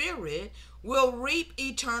the Spirit will reap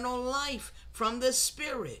eternal life from the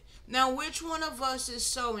Spirit. Now, which one of us is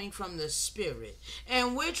sowing from the Spirit?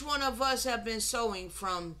 And which one of us have been sowing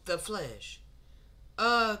from the flesh?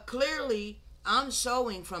 Clearly, I'm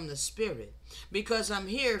sowing from the Spirit, because I'm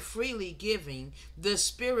here freely giving the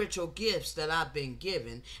spiritual gifts that I've been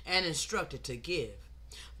given and instructed to give.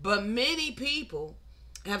 But many people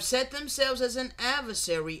have set themselves as an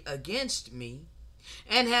adversary against me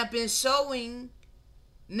and have been sowing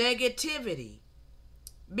negativity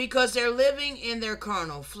because they're living in their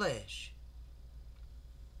carnal flesh,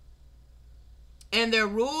 and they're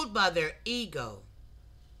ruled by their ego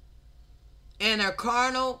and their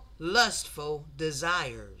carnal lustful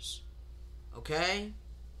desires, okay?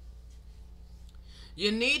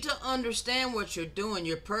 You need to understand what you're doing.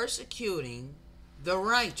 You're persecuting the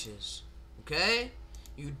righteous, okay?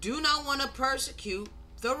 You do not want to persecute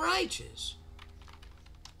the righteous.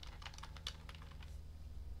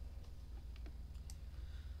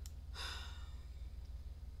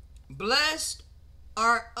 Blessed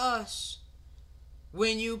are us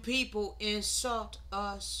when you people insult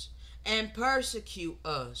us and persecute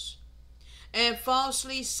us and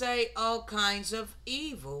falsely say all kinds of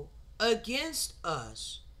evil against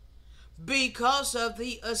us because of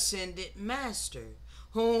the ascended Master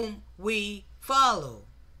whom we follow.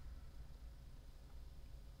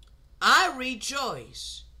 I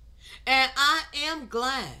rejoice And I am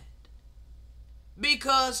glad,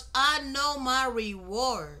 because I know my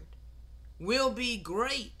reward will be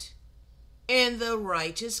great in the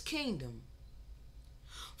righteous kingdom.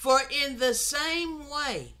 For in the same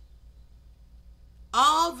way,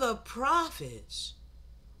 all the prophets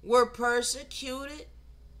were persecuted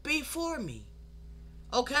before me.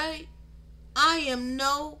 Okay? I am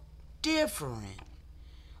no different.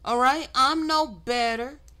 All right? I'm no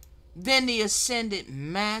better than the ascended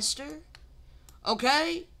master.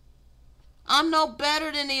 Okay? I'm no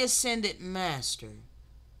better than the ascended master.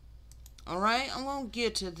 All right? I'm going to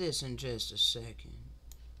get to this in just a second.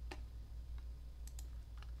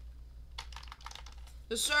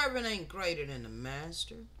 The servant ain't greater than the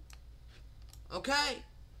master. Okay?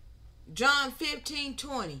 John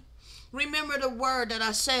 15:20. Remember the word that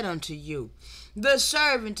I said unto you. The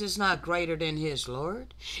servant is not greater than his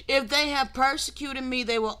Lord. If they have persecuted me,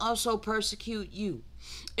 they will also persecute you.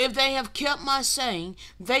 If they have kept my saying,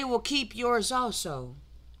 they will keep yours also.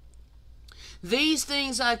 These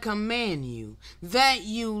things I command you, that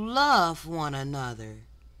you love one another.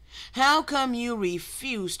 How come you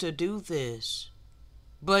refuse to do this?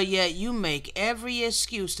 But yet you make every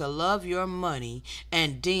excuse to love your money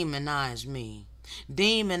and demonize me.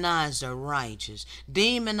 Demonize the righteous.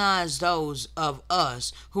 Demonize those of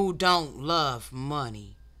us who don't love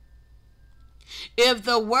money. If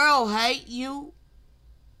the world hate you,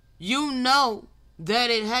 you know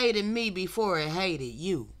that it hated me before it hated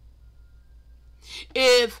you.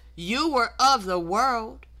 If you were of the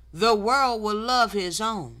world would love his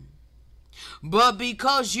own. But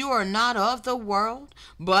because you are not of the world,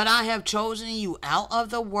 but I have chosen you out of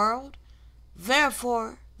the world,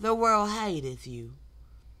 therefore the world hateth you.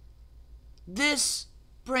 This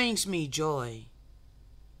brings me joy,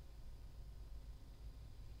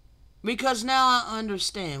 because now I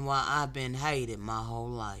understand why I've been hated my whole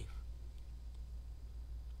life.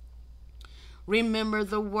 Remember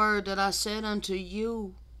the word that I said unto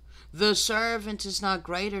you. The servant is not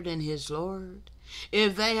greater than his Lord.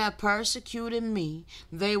 If they have persecuted me,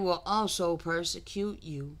 they will also persecute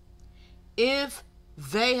you. If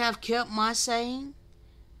they have kept my saying.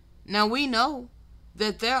 Now we know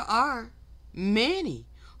that there are many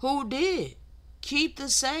who did keep the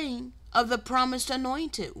saying of the promised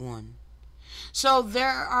anointed one. So there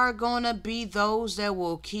are going to be those that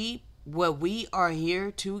will keep what we are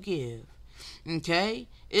here to give. Okay?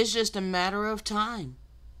 It's just a matter of time.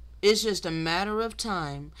 It's just a matter of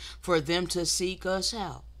time for them to seek us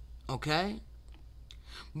out. Okay?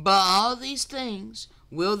 But all these things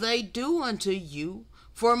will they do unto you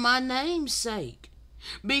for my name's sake,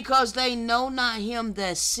 because they know not him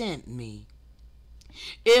that sent me.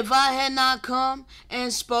 If I had not come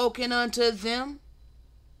and spoken unto them,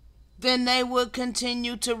 then they would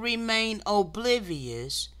continue to remain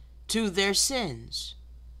oblivious to their sins.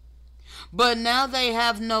 But now they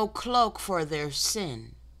have no cloak for their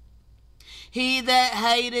sin. He that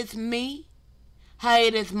hateth me,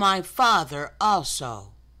 hateth my Father also.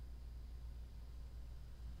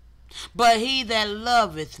 But he that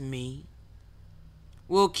loveth me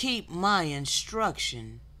will keep my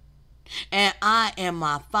instruction, and I and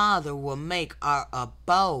my Father will make our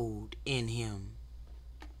abode in him.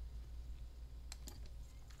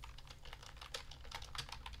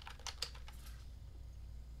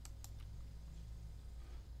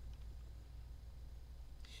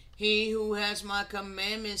 He who has my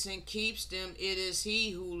commandments and keeps them, it is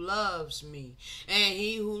he who loves me. And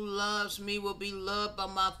he who loves me will be loved by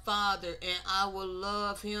my Father, and I will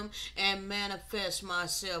love him and manifest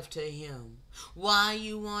myself to him. Why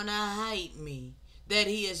you want to hate me? That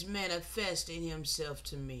he is manifesting himself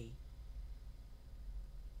to me.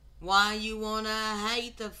 Why you want to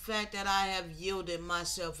hate the fact that I have yielded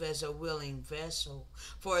myself as a willing vessel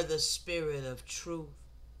for the spirit of truth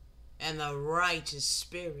and the righteous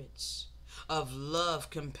spirits of love,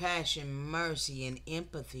 compassion, mercy, and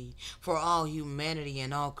empathy for all humanity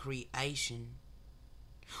and all creation?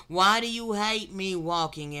 Why do you hate me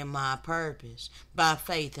walking in my purpose by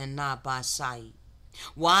faith and not by sight?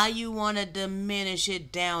 Why you want to diminish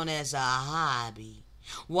it down as a hobby?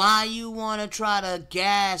 Why you want to try to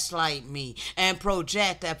gaslight me and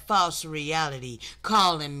project that false reality,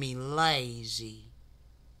 calling me lazy?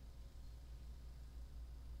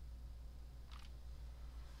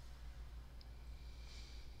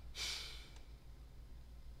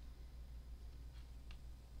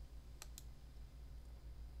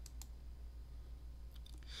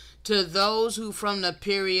 To those who from the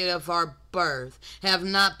period of our birth have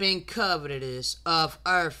not been covetous of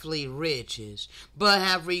earthly riches, but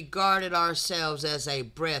have regarded ourselves as a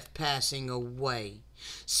breath passing away,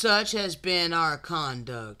 Such has been our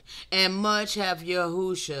conduct, and much have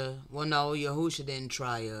Yahusha, well no, Yahusha didn't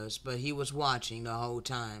try us, but he was watching the whole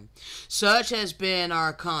time. Such has been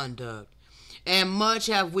our conduct, and much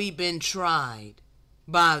have we been tried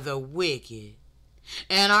by the wicked,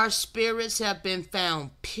 and our spirits have been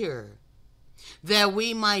found pure, that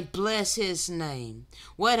we might bless his name.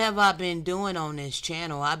 What have I been doing on this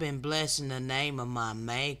channel? I've been blessing the name of my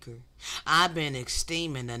Maker. I've been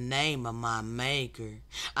esteeming the name of my Maker.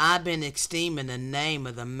 I've been esteeming the name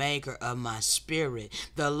of the Maker of my spirit,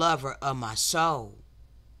 the lover of my soul.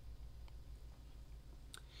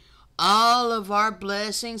 All of our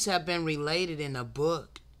blessings have been related in a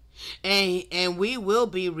book, and we will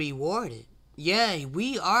be rewarded. Yea,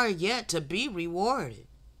 we are yet to be rewarded.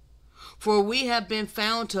 For we have been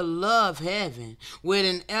found to love heaven with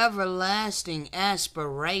an everlasting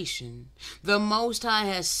aspiration. The Most High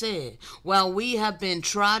has said, while we have been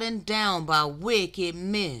trodden down by wicked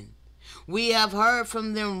men, we have heard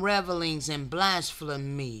from them revelings and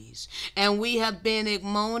blasphemies, and we have been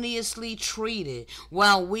ignominiously treated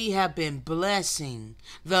while we have been blessing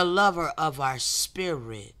the lover of our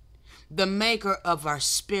spirit, the Maker of our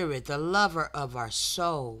spirit, the lover of our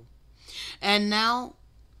soul. And now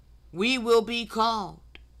we will be called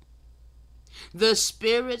the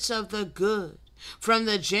spirits of the good from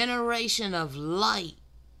the generation of light,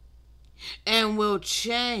 and will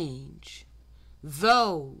change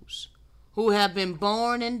those who have been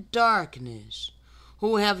born in darkness,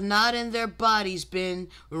 who have not in their bodies been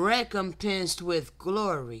recompensed with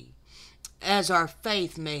glory, as our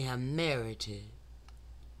faith may have merited.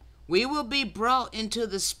 We will be brought into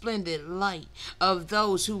the splendid light of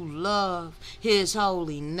those who love his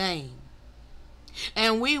holy name.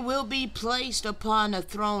 And we will be placed upon a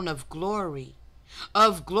throne of glory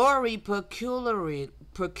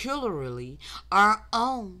peculiarly our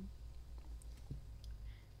own.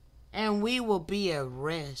 And we will be at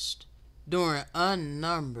rest during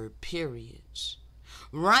unnumbered periods.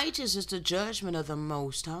 Righteous is the judgment of the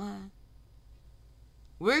Most High.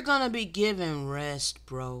 We're going to be given rest,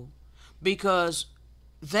 bro, because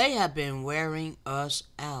they have been wearing us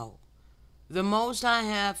out. The Most High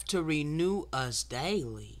have to renew us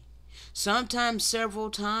daily, sometimes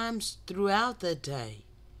several times throughout the day.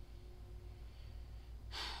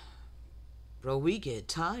 Bro, we get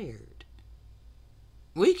tired.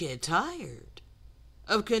 We get tired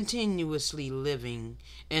of continuously living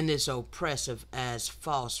in this oppressive as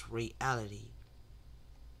false reality.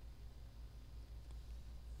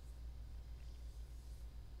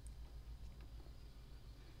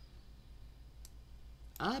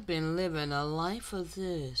 I've been living a life of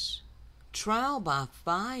this. Trial by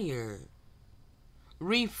fire.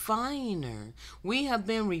 Refiner. We have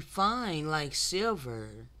been refined like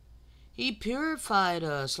silver. He purified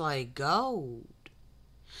us like gold,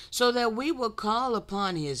 so that we would call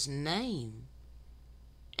upon his name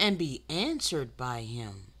and be answered by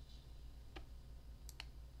him.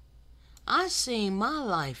 I see my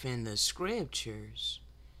life in the scriptures.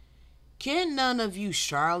 Can none of you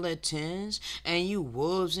charlatans and you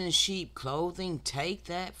wolves in sheep clothing take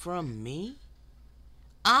that from me?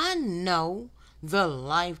 I know the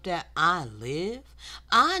life that I live.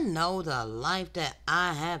 I know the life that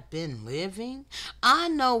I have been living. I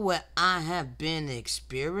know what I have been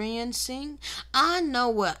experiencing. I know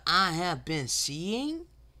what I have been seeing.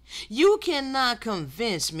 You cannot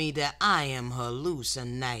convince me that I am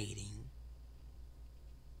hallucinating.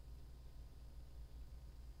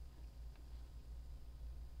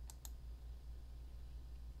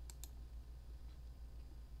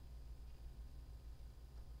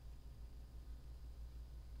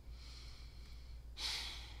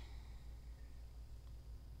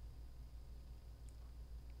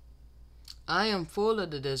 I am full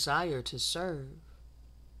of the desire to serve.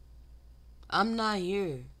 I'm not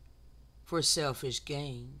here for selfish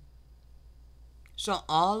gain. So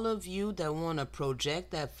all of you that want to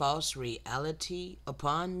project that false reality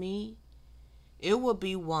upon me, it would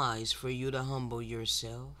be wise for you to humble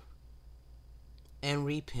yourself and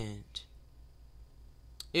repent.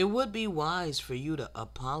 It would be wise for you to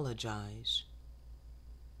apologize.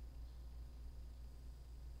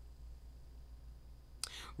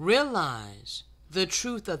 Realize the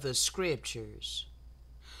truth of the scriptures.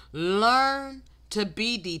 Learn to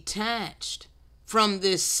be detached from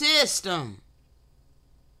this system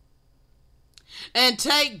and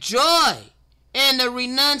take joy in the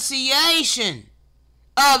renunciation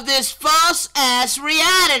of this false ass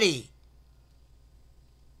reality.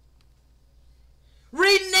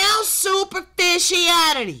 Renounce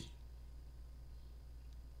superficiality.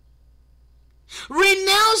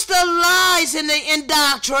 Renounce the lies and the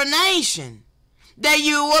indoctrination that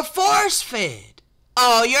you were force-fed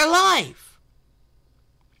all your life.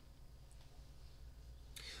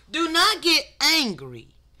 Do not get angry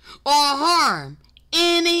or harm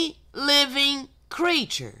any living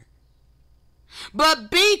creature,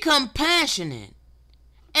 but be compassionate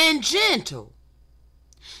and gentle.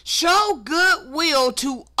 Show goodwill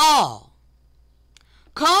to all.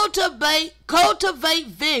 Cultivate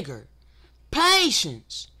vigor,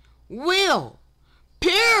 patience, will,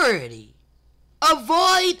 purity.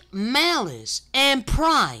 Avoid malice and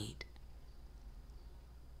pride.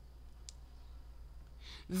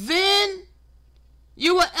 Then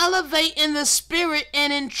you will elevate in the spirit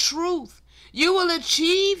and in truth. You will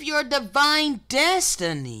achieve your divine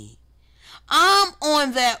destiny. I'm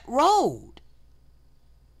on that road.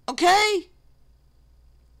 Okay?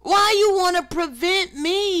 Why you want to prevent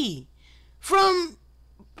me from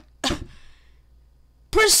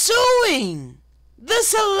pursuing the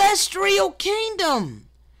celestial kingdom,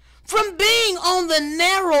 from being on the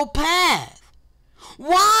narrow path?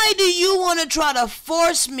 Why do you want to try to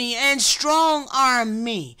force me and strong arm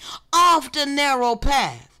me off the narrow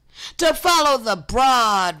path to follow the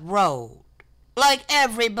broad road like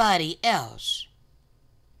everybody else?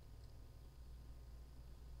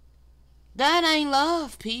 That ain't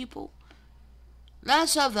love, people.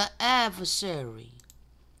 That's of the adversary.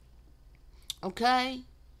 Okay?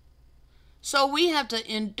 So we have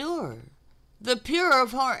to endure. The pure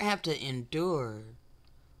of heart have to endure.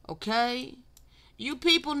 Okay? You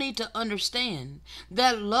people need to understand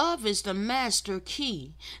that love is the master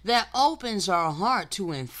key that opens our heart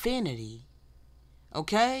to infinity.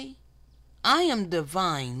 Okay? I am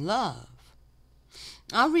divine love.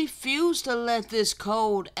 I refuse to let this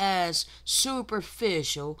cold-ass,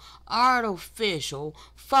 superficial, artificial,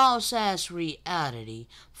 false-ass reality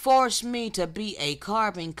force me to be a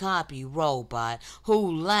carbon copy robot who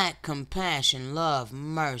lack compassion, love,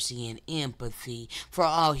 mercy, and empathy for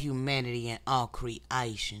all humanity and all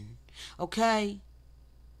creation. Okay?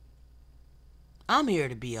 I'm here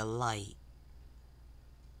to be a light.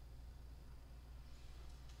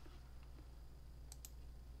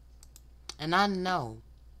 And I know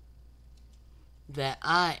that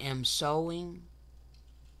I am sowing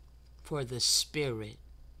for the Spirit.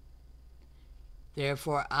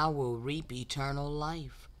 Therefore, I will reap eternal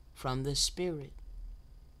life from the Spirit.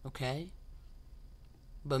 Okay?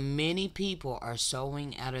 But many people are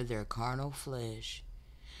sowing out of their carnal flesh.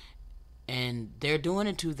 And they're doing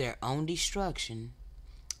it to their own destruction,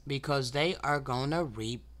 because they are going to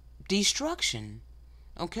reap destruction.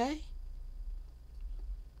 Okay?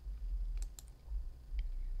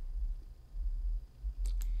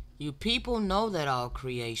 You people know that all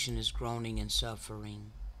creation is groaning and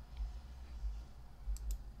suffering.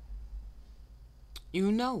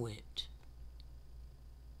 You know it.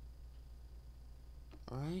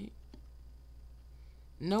 Right?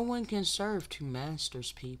 No one can serve two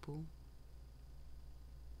masters, people.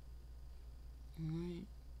 Right?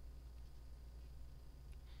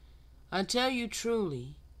 I tell you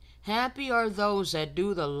truly, happy are those that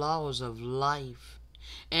do the laws of life,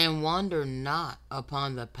 and wander not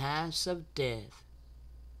upon the paths of death.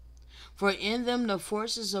 For in them the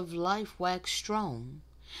forces of life wax strong,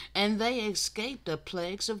 and they escape the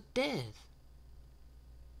plagues of death.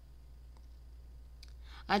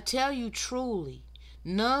 I tell you truly,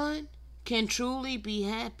 none can truly be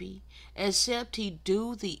happy except he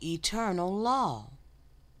do the eternal law.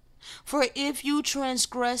 For if you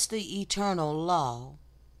transgress the eternal law,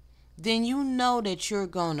 then you know that you're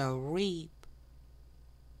gonna reap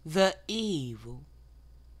the evil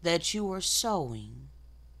that you are sowing.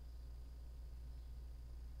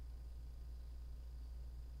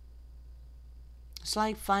 It's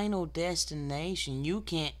like Final Destination. You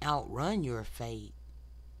can't outrun your fate.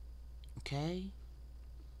 Okay?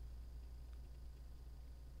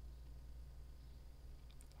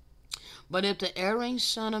 But if the erring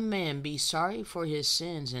Son of Man be sorry for his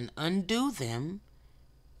sins and undo them,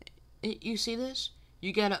 you see this?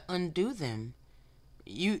 You gotta undo them.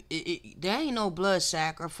 There ain't no blood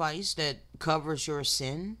sacrifice that covers your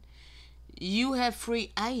sin. You have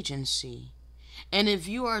free agency. And if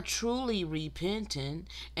you are truly repentant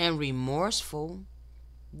and remorseful,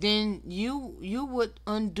 then you would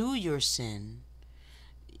undo your sin.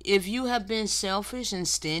 If you have been selfish and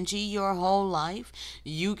stingy your whole life,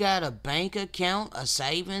 you got a bank account, a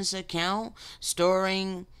savings account,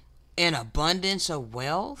 storing an abundance of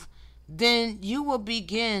wealth, then you will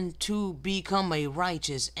begin to become a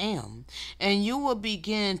righteous am, and you will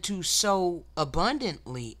begin to sow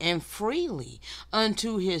abundantly and freely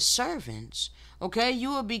unto his servants. Okay, you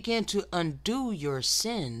will begin to undo your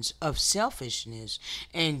sins of selfishness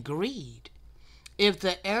and greed. If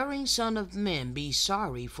the erring Son of Man be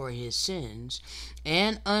sorry for his sins,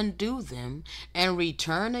 and undo them, and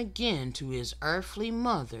return again to his earthly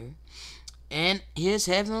mother and his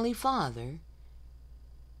heavenly Father,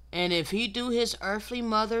 and if he do his earthly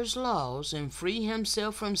mother's laws and free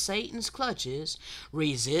himself from Satan's clutches,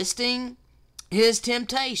 resisting his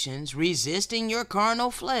temptations, resisting your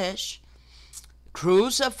carnal flesh,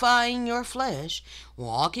 crucifying your flesh,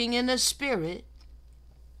 walking in the Spirit,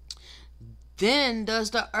 then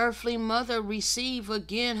does the earthly mother receive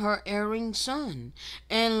again her erring son,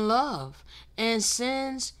 and love, and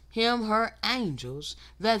sends him her angels,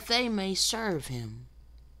 that they may serve him.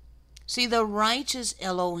 See, the righteous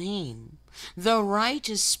Elohim, the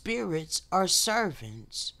righteous spirits are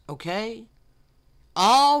servants, okay?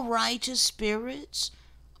 All righteous spirits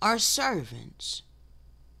are servants.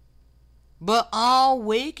 But all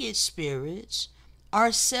wicked spirits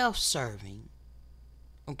are self-serving,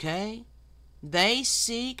 okay? They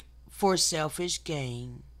seek for selfish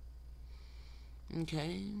gain.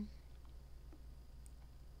 Okay?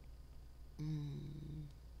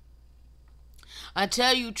 I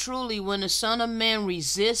tell you truly, when the Son of Man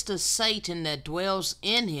resists the Satan that dwells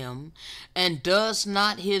in him, and does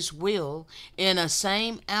not his will, in the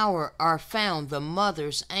same hour are found the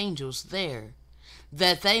mother's angels there,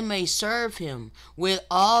 that they may serve him with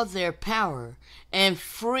all their power, and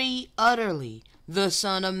free utterly the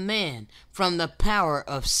Son of Man from the power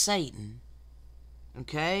of Satan.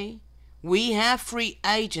 Okay? We have free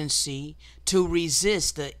agency to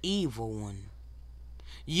resist the evil one.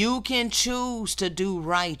 You can choose to do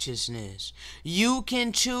righteousness. You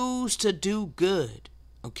can choose to do good.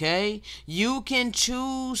 Okay? You can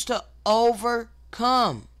choose to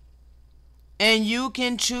overcome. And you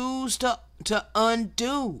can choose to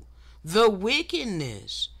undo the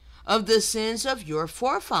wickedness of the sins of your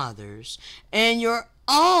forefathers and your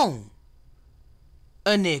own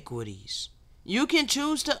iniquities. You can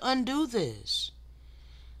choose to undo this.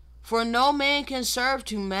 For no man can serve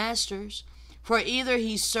two masters, for either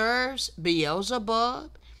he serves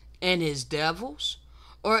Beelzebub and his devils,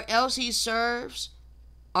 or else he serves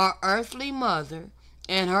our earthly mother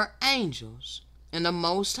and her angels and the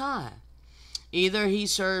Most High. Either he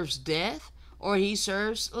serves death or he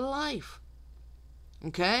serves life.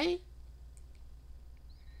 Okay?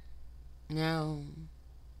 Now,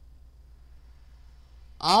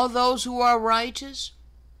 all those who are righteous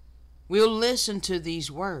will listen to these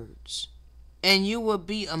words, and you will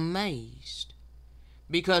be amazed,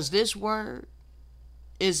 because this word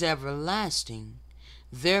is everlasting.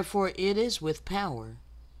 Therefore, it is with power.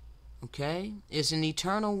 Okay? It's an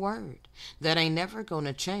eternal word that ain't never going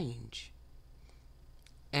to change.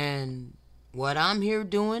 And what I'm here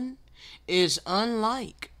doing is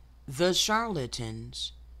unlike the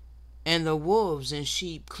charlatans and the wolves in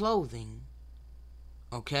sheep clothing.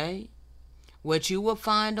 Okay? What you will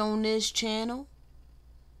find on this channel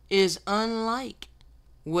is unlike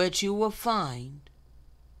what you will find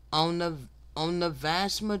on the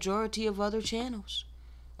vast majority of other channels.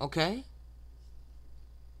 Okay?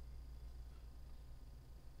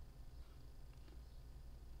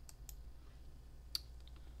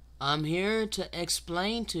 I'm here to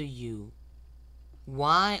explain to you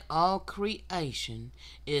why all creation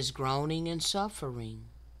is groaning and suffering.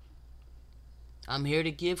 I'm here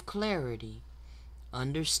to give clarity,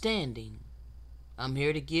 understanding. I'm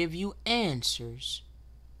here to give you answers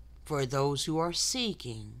for those who are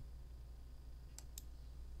seeking.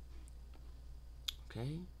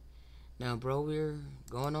 Okay? Now, bro, we're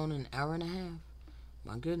going on an hour and a half.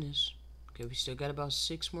 My goodness. Okay, we still got about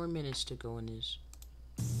 6 more minutes to go in this.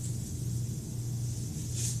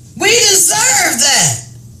 We deserve that.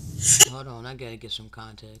 Hold on, I gotta get some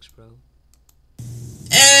context, bro.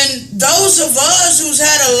 And those of us who's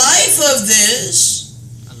had a life of this,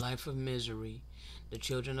 A life of misery. The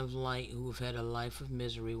children of light who have had a life of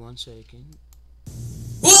misery. 1 second.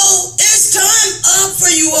 well, it's time up for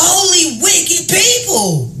you holy wicked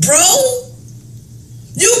people, bro.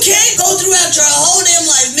 You can't go throughout your whole damn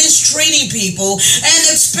life mistreating people and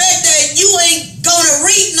expect that you ain't gonna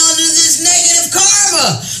reap none of this negative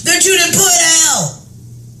karma that you done put out.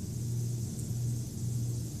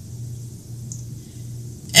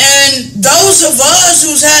 And those of us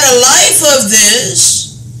who's had a life of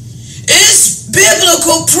this, it's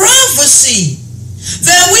biblical prophecy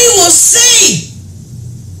that we will see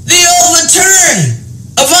the overturning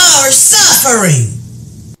of our suffering.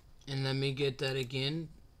 And let me get that again.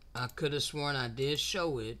 I could have sworn I did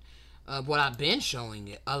show it. Well, I've been showing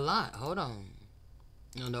it a lot. Hold on.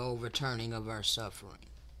 The overturning of our suffering.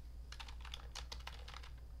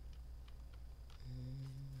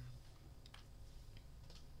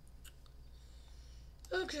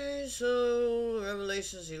 Okay, so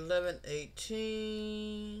Revelations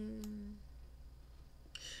 11:18.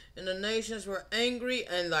 And the nations were angry,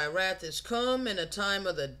 and thy wrath is come in the time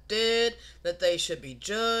of the dead, that they should be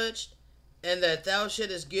judged, and that thou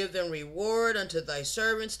shouldest give them reward unto thy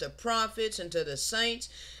servants, the prophets, and to the saints,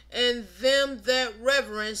 and them that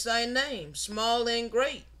reverence thy name, small and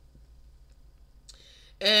great.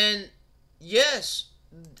 And yes,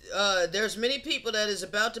 there's many people that is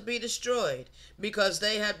about to be destroyed because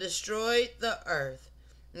they have destroyed the earth.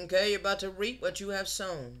 Okay, you're about to reap what you have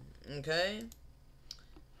sown. Okay.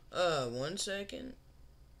 1 second.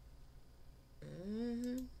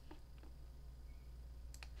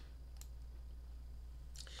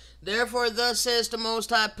 Therefore, thus says the Most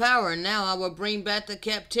High Power, now I will bring back the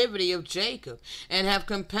captivity of Jacob, and have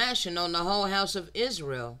compassion on the whole house of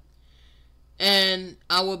Israel. And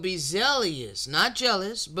I will be zealous, not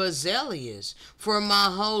jealous, but zealous for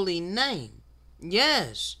my holy name.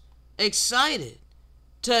 Yes, excited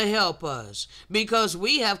to help us, because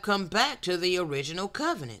we have come back to the original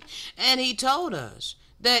covenant. And he told us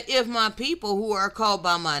that if my people who are called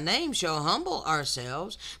by my name shall humble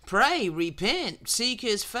ourselves, pray, repent, seek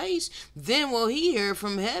his face, then will he hear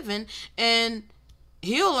from heaven and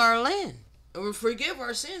heal our land, or forgive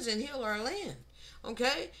our sins and heal our land.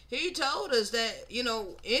 Okay, he told us that,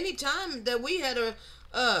 any time that we had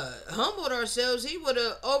humbled ourselves, he would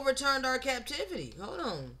have overturned our captivity. Hold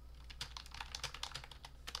on.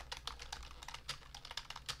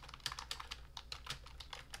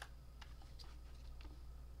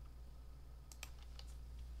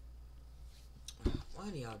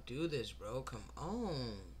 Why do y'all do this, bro? Come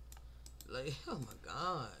on. Like, oh my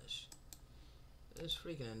gosh. It's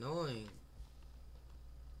freaking annoying.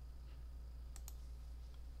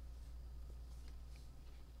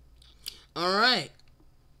 Alright.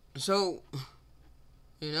 So,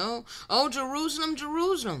 oh, Jerusalem,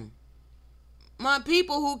 Jerusalem, my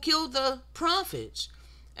people who killed the prophets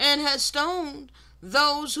and had stoned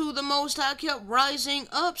those who the Most High kept rising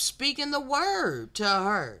up, speaking the word to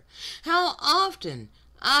her. How often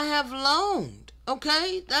I have longed.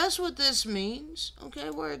 Okay, that's what this means. Okay,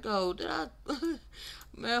 where it go? Did I...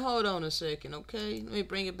 Man, hold on a second, okay? Let me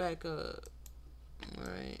bring it back up.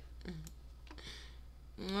 Alright.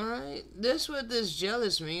 Alright, this what this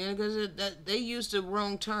jealous means, because they used the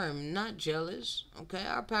wrong term, not jealous. Okay,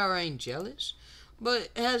 our power ain't jealous, but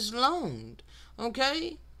has longed.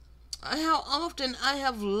 Okay, how often I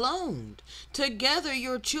have longed to gather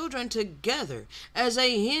your children together, as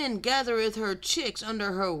a hen gathereth her chicks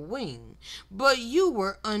under her wing, but you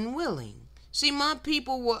were unwilling. See, my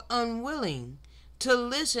people were unwilling to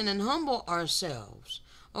listen and humble ourselves.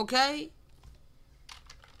 Okay.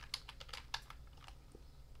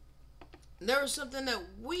 There was something that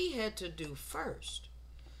we had to do first.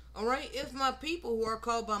 Alright, if my people who are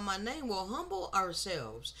called by my name will humble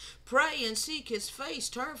ourselves, pray and seek his face,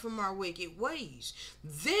 turn from our wicked ways,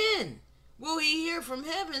 then will he hear from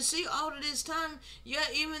heaven. See, all of this time, yeah,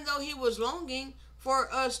 even though he was longing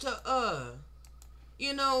for us to,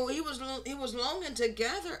 he was longing to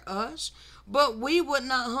gather us, but we would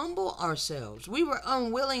not humble ourselves. We were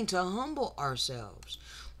unwilling to humble ourselves.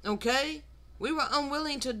 Okay? We were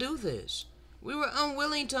unwilling to do this. We were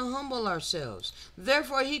unwilling to humble ourselves.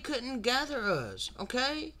 Therefore, he couldn't gather us.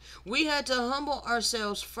 Okay? We had to humble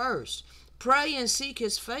ourselves first. Pray and seek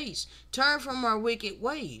his face. Turn from our wicked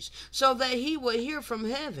ways, so that he would hear from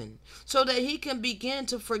heaven, so that he can begin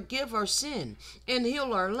to forgive our sin and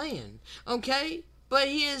heal our land. Okay? But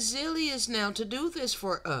he is zealous now to do this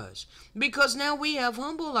for us, because now we have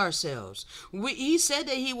humbled ourselves. He said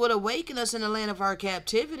that he would awaken us in the land of our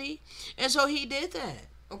captivity, and so he did that.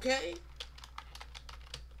 Okay?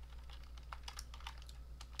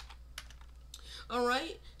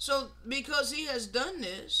 Alright? So, because he has done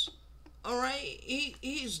this, alright,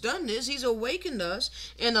 he's done this, he's awakened us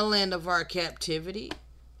in the land of our captivity.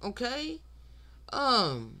 Okay?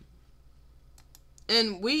 And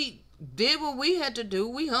we did what we had to do.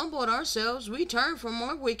 We humbled ourselves. We turned from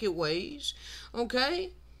our wicked ways.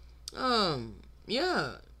 Okay?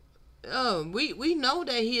 Yeah. We know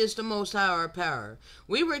that he is the Most High, our power.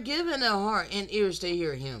 We were given a heart and ears to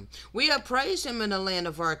hear him. We have praised him in the land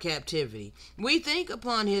of our captivity. We think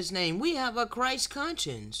upon his name. We have a Christ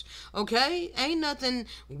conscience. Okay? Ain't nothing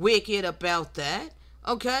wicked about that.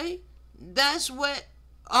 Okay? That's what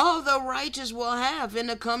all the righteous will have in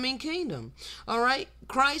the coming kingdom. Alright?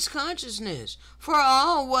 Christ consciousness. For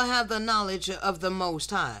all will have the knowledge of the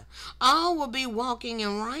Most High. All will be walking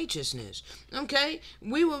in righteousness. Okay?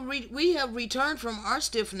 We have returned from our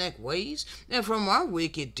stiff-necked ways and from our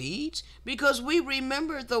wicked deeds, because we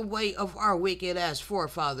remember the way of our wicked ass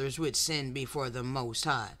forefathers which sinned before the Most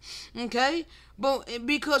High. Okay? But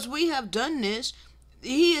because we have done this,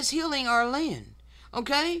 He is healing our land.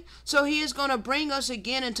 Okay? So He is going to bring us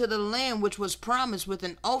again into the land which was promised with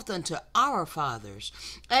an oath unto our fathers,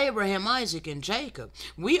 Abraham, Isaac, and Jacob.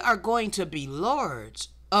 We are going to be lords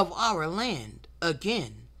of our land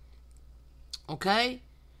again. Okay?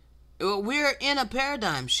 We're in a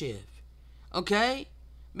paradigm shift. Okay?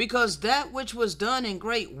 Because that which was done in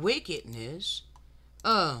great wickedness,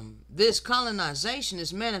 this colonization,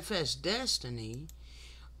 this manifest destiny,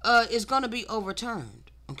 is going to be overturned.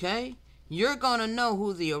 Okay? You're going to know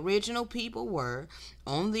who the original people were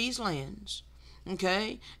on these lands,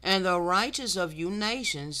 okay? And the righteous of you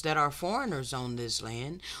nations that are foreigners on this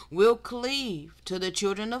land will cleave to the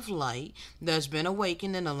children of light that's been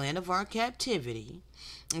awakened in the land of our captivity,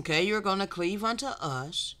 okay? You're going to cleave unto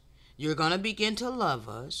us. You're going to begin to love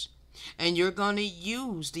us. And you're going to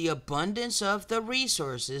use the abundance of the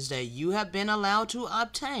resources that you have been allowed to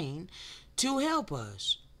obtain to help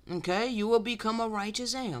us. Okay, you will become a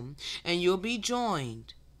righteous am, and you'll be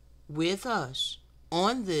joined with us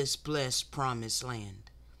on this blessed promised land.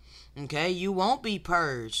 Okay, you won't be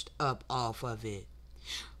purged up off of it,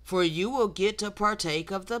 for you will get to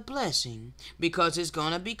partake of the blessing, because it's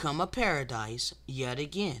going to become a paradise yet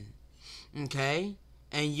again. Okay,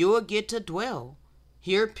 and you will get to dwell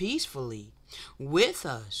here peacefully with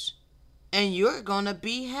us, and you're going to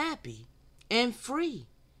be happy and free.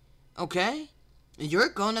 Okay? You're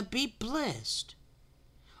going to be blessed.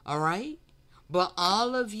 All right? But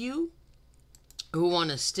all of you who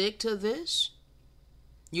want to stick to this,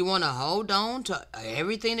 you want to hold on to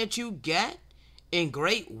everything that you got in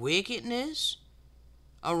great wickedness,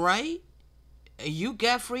 all right? You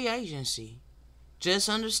got free agency. Just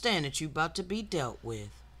understand that you're about to be dealt with.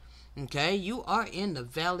 Okay? You are in the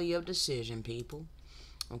valley of decision, people.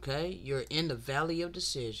 Okay? You're in the valley of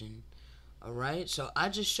decision. All right? So I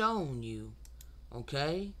just shown you.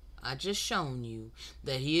 Okay? I just shown you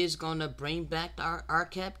that He is going to bring back our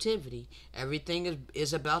captivity. Everything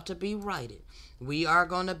is about to be righted. We are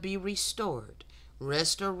going to be restored.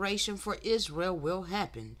 Restoration for Israel will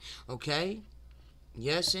happen. Okay?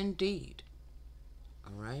 Yes, indeed.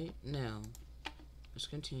 All right? Now, let's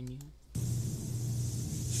continue.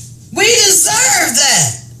 We deserve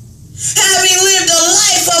that. Having lived a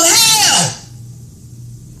life of hell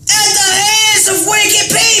at the hands of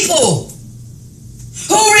wicked people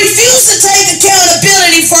who refuse to take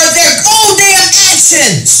accountability for their own damn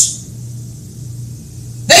actions.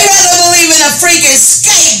 They rather believe in a freaking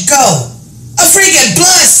scapegoat, a freaking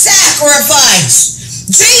blood sacrifice.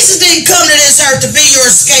 Jesus didn't come to this earth to be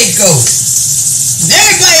your scapegoat.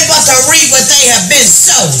 Everybody about to reap what they have been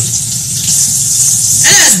sown.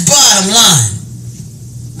 And that's bottom line.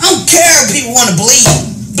 I don't care if people want to believe.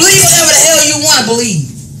 Believe whatever the hell you want to believe.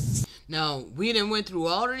 Now, we done went through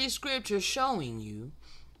all of these scriptures showing you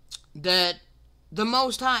that the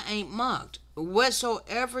Most High ain't mocked.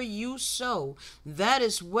 Whatsoever you sow, that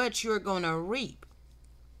is what you're going to reap.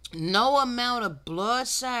 No amount of blood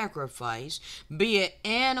sacrifice, be it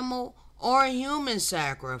animal or human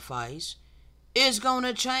sacrifice, is going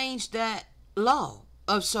to change that law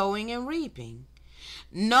of sowing and reaping.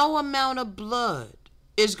 No amount of blood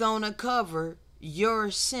is going to cover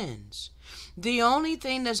your sins. The only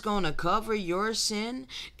thing that's going to cover your sin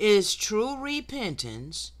is true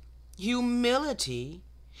repentance, humility,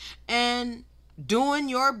 and doing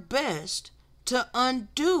your best to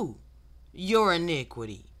undo your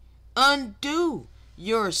iniquity, undo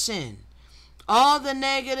your sin. All the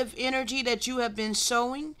negative energy that you have been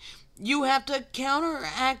sowing, you have to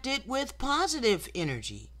counteract it with positive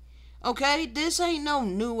energy. Okay? This ain't no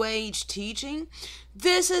new age teaching.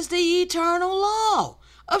 This is the eternal law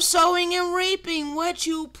of sowing and reaping. What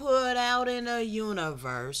you put out in the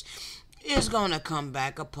universe is going to come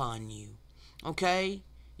back upon you. Okay?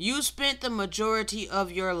 You spent the majority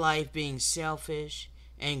of your life being selfish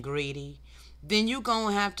and greedy. Then you're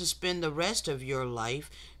going to have to spend the rest of your life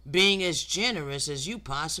being as generous as you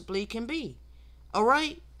possibly can be.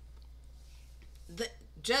 Alright?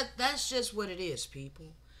 That's just what it is,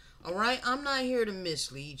 people. Alright? I'm not here to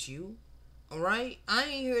mislead you. Alright? I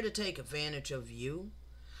ain't here to take advantage of you.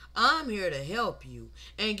 I'm here to help you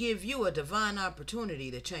and give you a divine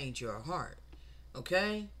opportunity to change your heart.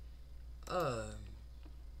 Okay?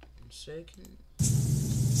 Second.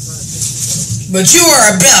 But you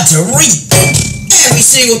are about to reap every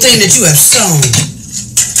single thing that you have sown.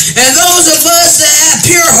 And those of us that have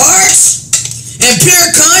pure hearts and pure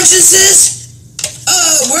consciences,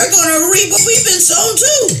 we're going to reap what we've been sown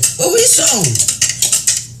too. What we sown.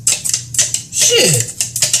 Shit.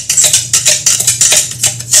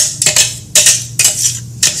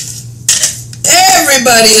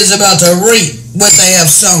 Everybody is about to reap what they have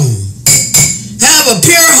sown. Have a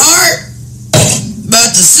pure heart,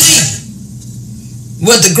 about to see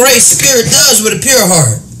what the Great Spirit does with a pure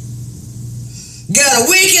heart. Got a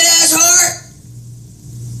wicked ass heart.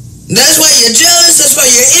 That's why you're jealous. That's why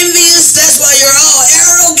you're envious. That's why you're all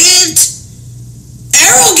arrogant.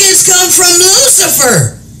 Arrogance comes from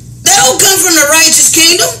Lucifer. They don't come from the righteous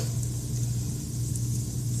kingdom.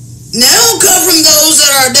 They don't come from those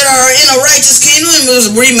that are in a righteous kingdom and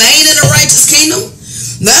will remain in a righteous kingdom.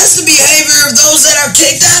 That's the behavior of those that are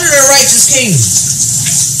kicked out of the righteous kingdom.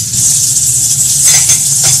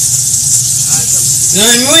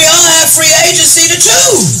 And we all have free agency to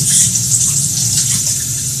choose.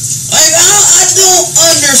 Like, I don't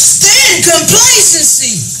understand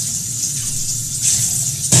complacency.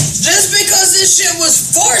 Just because this shit was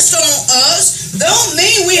forced on us, don't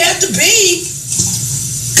mean we have to be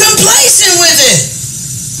complacent with it.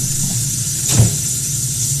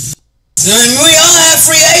 And we all have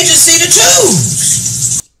free agency to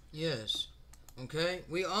choose. Yes. Okay?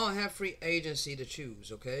 We all have free agency to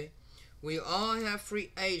choose, okay? We all have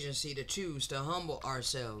free agency to choose to humble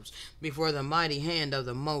ourselves before the mighty hand of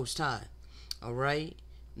the Most High. Alright?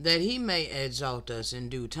 That He may exalt us in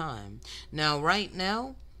due time. Now, right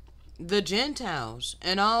now, the Gentiles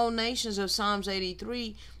and all nations of Psalms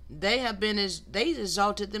 83, they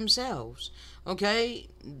exalted themselves. Okay?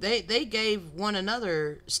 They gave one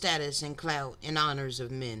another status and clout and honors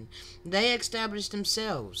of men. They established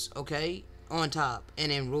themselves, okay, on top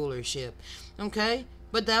and in rulership. Okay?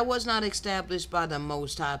 But that was not established by the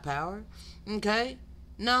Most High power. Okay?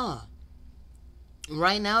 Nah.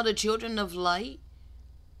 Right now, the children of light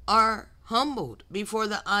are humbled before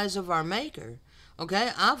the eyes of our Maker.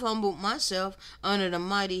 Okay? I've humbled myself under the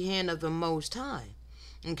mighty hand of the Most High.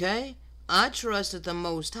 Okay? I trust that the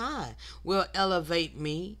Most High will elevate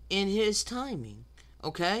me in His timing.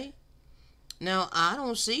 Okay? Now, I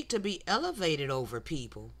don't seek to be elevated over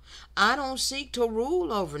people. I don't seek to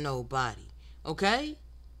rule over nobody. Okay?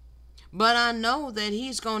 But I know that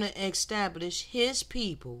He's going to establish His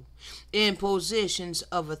people in positions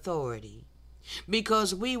of authority,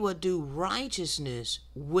 because we will do righteousness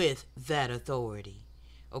with that authority.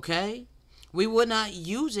 Okay? We will not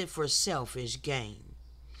use it for selfish gain.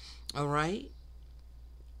 Alright?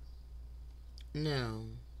 Now,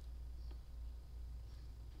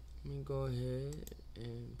 let me go ahead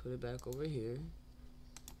and put it back over here.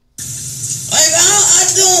 Like,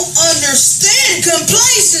 I don't understand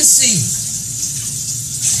complacency.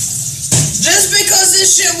 Just because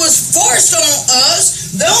this shit was forced on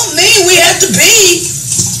us, don't mean we have to be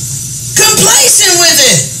complacent with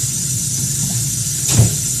it.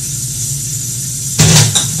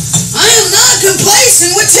 I am not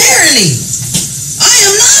complacent with tyranny. I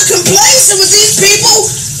am not complacent with these people.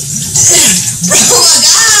 Bro, my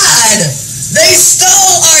God. They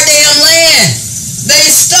stole our damn land. They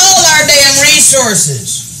stole our damn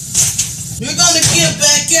resources. You're going to give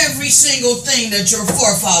back every single thing that your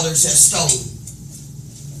forefathers have stolen.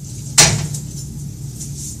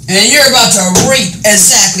 And you're about to reap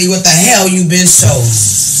exactly what the hell you've been sown.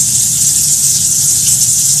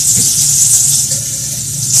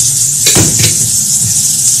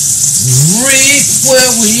 Reap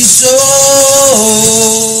where we sow.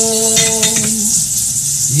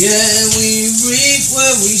 Yeah, we reap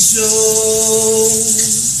where we sow.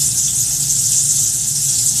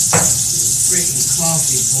 Freaking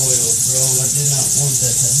coffee boiled, bro. I did not want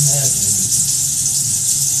that to happen.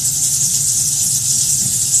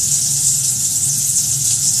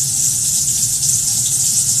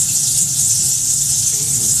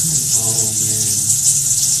 Oh, man.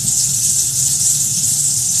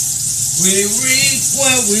 We reap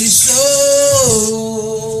where we sow.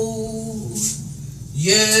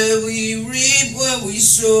 Yeah, we reap where we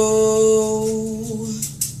sow.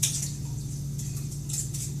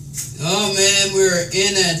 Oh man, we're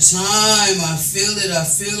in that time. I feel it, I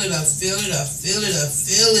feel it, I feel it, I feel it, I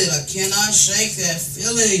feel it. I cannot shake that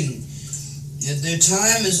feeling. Their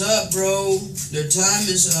time is up, bro. Their time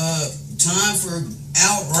is up. Time for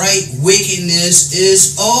outright wickedness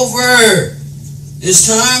is over. It's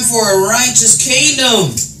time for a righteous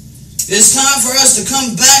kingdom. It's time for us to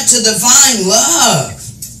come back to divine love,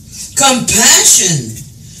 compassion,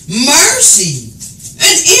 mercy,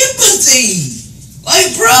 and empathy.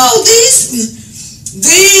 Like, bro,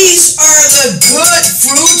 These are the good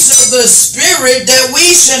fruits of the Spirit that we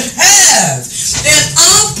should have and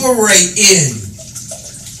operate in.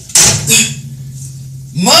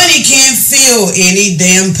 Money can't feel any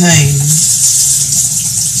damn pain.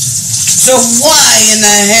 So why in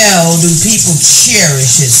the hell do people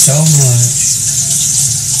cherish it so much?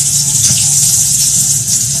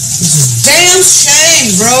 It's a damn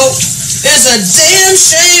shame, bro. It's a damn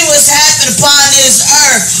shame what's happened upon this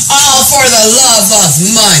earth, all for the love of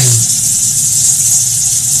money.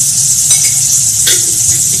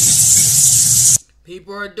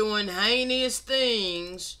 People are doing heinous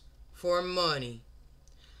things for money.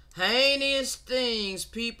 Heinous things.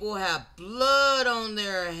 People have blood on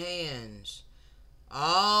their hands,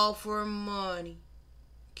 all for money.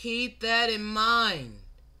 Keep that in mind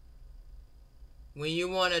when you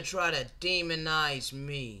want to try to demonize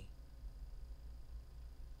me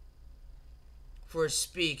for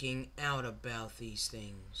speaking out about these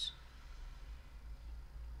things.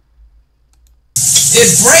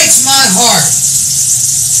 It breaks my heart.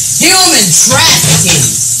 Human trafficking.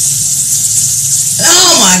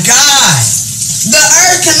 Oh my God. The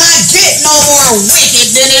earth cannot get no more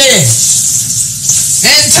wicked than it is.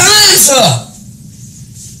 And time's up.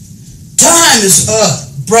 Time is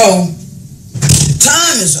up, bro.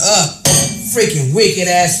 Time is up. Freaking wicked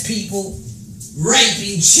ass people.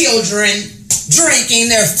 Raping children. Drinking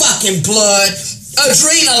their fucking blood.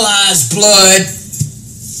 Adrenalized blood.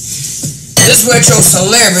 This is what your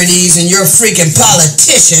celebrities and your freaking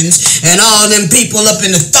politicians and all them people up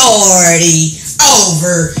in authority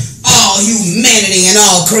over all humanity and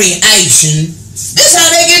all creation. This how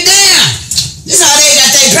they get down. This how they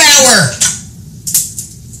got their power.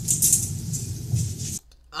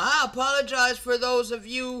 I apologize for those of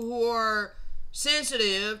you who are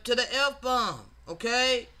sensitive to the F-bomb,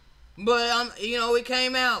 okay? But, it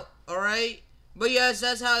came out, alright? But yes,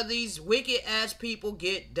 that's how these wicked ass people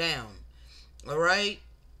get down. Alright?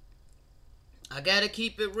 I gotta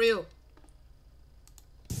keep it real.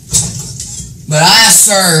 But I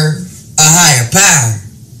serve a higher power.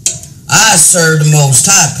 I serve the Most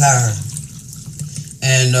High power.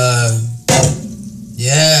 And,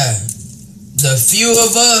 yeah. The few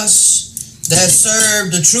of us that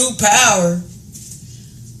serve the true power,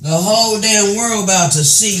 the whole damn world about to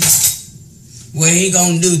see what he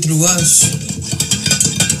gonna do through us.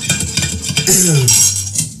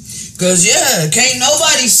 Cause yeah, can't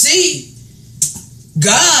nobody see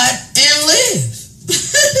God and live.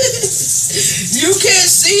 You can't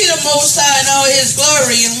see the Most High in all his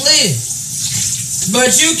glory and live.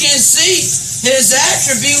 But you can see his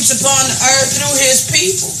attributes upon the earth through his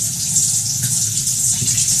people.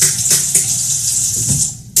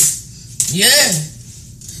 Yeah.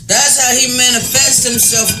 That's how he manifests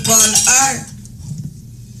himself upon the earth.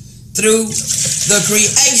 Through the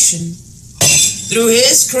creation. Through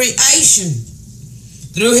his creation.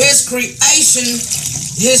 Through his creation.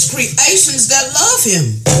 His creations that love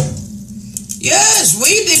him. Yes,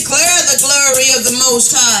 we declare the glory of the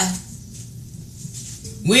Most High.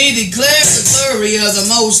 We declare the glory of the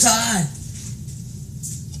Most High.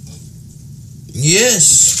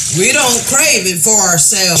 Yes, we don't crave it for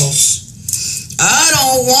ourselves. I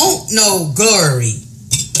don't want no glory.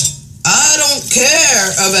 I don't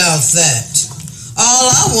care about that. All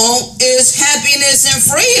I want is happiness and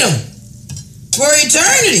freedom for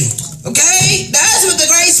eternity. Okay? That's what the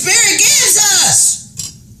Great Spirit gives us.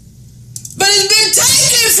 But it's been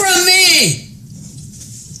taken from me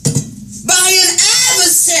by an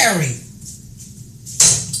adversary.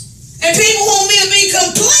 And people want me to be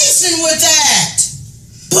complacent with that.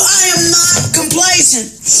 But I am not complacent.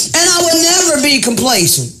 And I will never be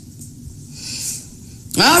complacent.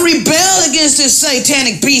 I rebel against this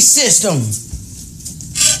satanic beast system.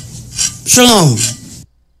 Shalom.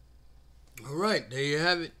 Alright, there you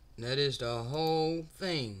have it. That is the whole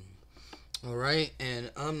thing. Alright,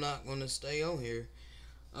 and I'm not going to stay on here.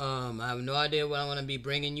 I have no idea what I'm going to be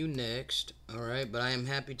bringing you next. Alright, but I am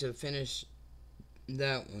happy to finish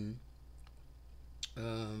that one.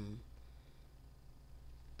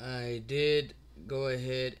 I did go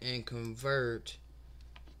ahead and convert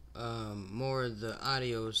more of the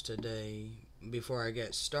audios today before I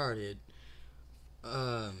get started.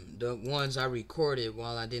 The ones I recorded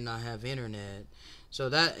while I did not have internet. So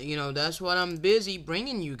that, that's what I'm busy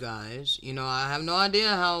bringing you guys. I have no idea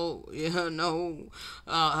how,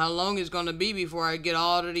 how long it's going to be before I get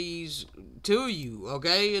all of these to you,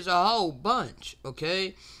 okay? It's a whole bunch,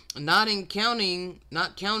 okay? Not counting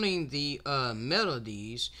the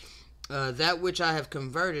melodies. That which I have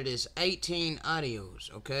converted is 18 audios,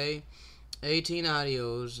 okay? 18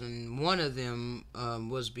 audios, and one of them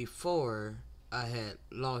was before I had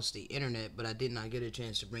lost the internet, but I did not get a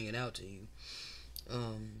chance to bring it out to you.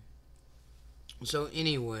 So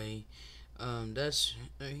anyway, that's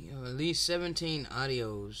at least 17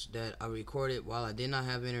 audios that I recorded while I did not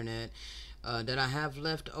have internet, that I have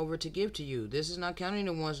left over to give to you. This is not counting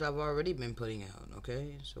the ones that I've already been putting out.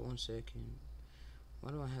 Okay, so 1 second.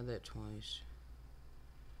 Why do I have that twice?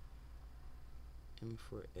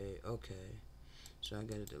 M4A. Okay, so I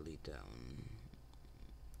gotta delete that one.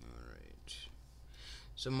 Alright,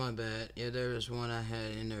 so my bad. Yeah, there was one I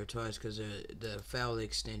had in there twice because the file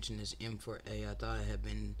extension is M4A. I thought I had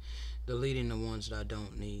been deleting the ones that I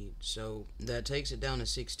don't need. So that takes it down to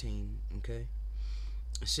 16. Okay,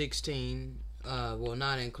 16. Well,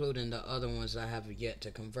 not including the other ones I have yet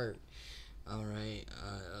to convert. Alright,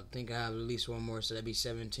 I think I have at least one more, so that'd be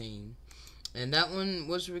 17. And that one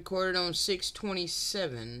was recorded on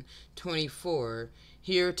 6/27/24,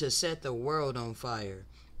 here to set the world on fire.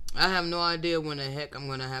 I have no idea when the heck I'm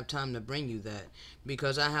going to have time to bring you that,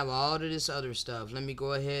 because I have all of this other stuff. Let me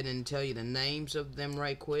go ahead and tell you the names of them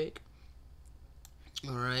right quick.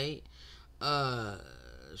 Alright. Let's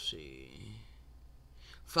see.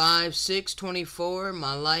 5/6/24,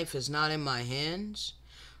 my life is not in my hands.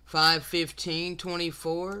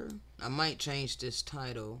 5/15/24, I might change this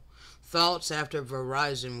title. Thoughts after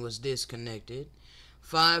Verizon was disconnected.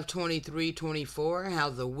 5/23/24, how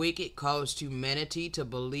the wicked caused humanity to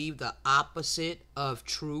believe the opposite of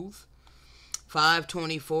truth.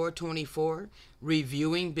 5/24/24,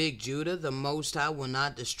 reviewing Big Judah, the Most High will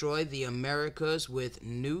not destroy the Americas with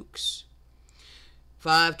nukes.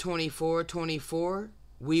 5/24/24,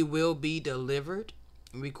 we will be delivered.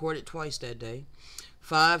 Recorded twice that day.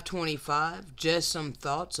 5/25, just some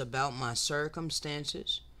thoughts about my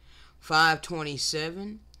circumstances.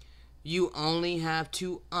 5/27, you only have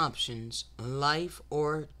two options, life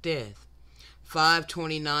or death.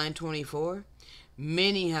 5/29/24,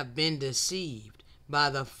 many have been deceived by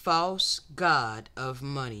the false god of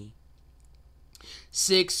money.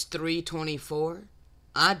 6/3/24,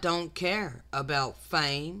 I don't care about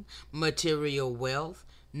fame, material wealth,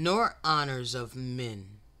 nor honors of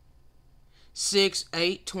men.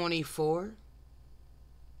 6/8/24,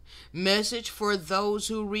 message for those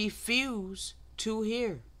who refuse to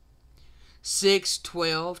hear.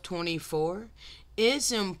 6/12/24,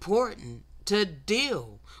 it's important to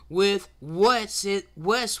deal with what's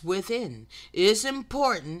within. It's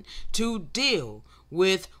important to deal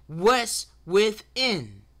with what's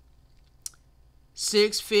within.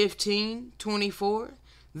 6/15/24,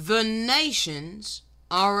 the nations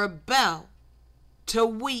are about to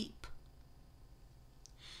weep.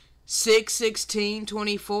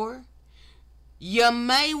 6/16/24, you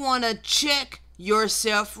may want to check your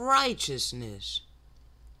self-righteousness.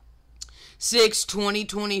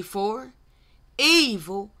 6/20/24,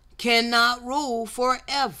 evil cannot rule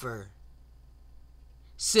forever.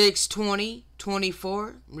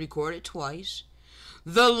 6/20/24, recorded twice,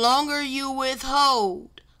 the longer you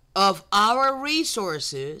withhold of our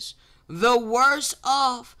resources, the worse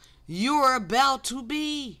off you're about to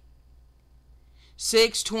be.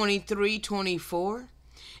 6/23/24,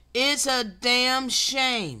 it's a damn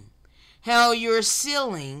shame how you're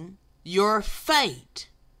sealing your fate.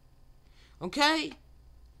 Okay?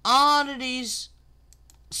 All of these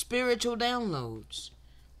spiritual downloads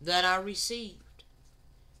that I received.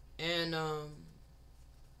 And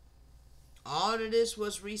all of this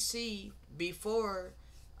was received before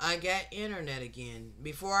I got internet again.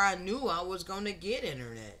 Before I knew I was going to get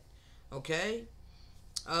internet. Okay?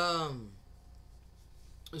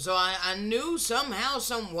 So I knew somehow,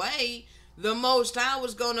 some way, the Most High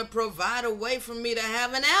was going to provide a way for me to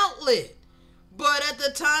have an outlet. But at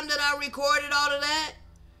the time that I recorded all of that,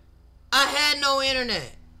 I had no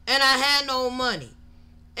internet. And I had no money.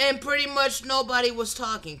 And pretty much nobody was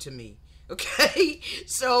talking to me. Okay?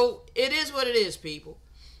 So it is what it is, people.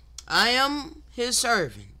 I am his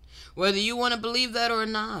servant. Whether you want to believe that or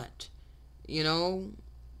not. You know,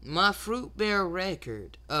 my fruit bear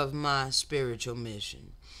record of my spiritual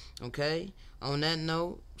mission. Okay? On that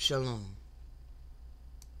note, shalom.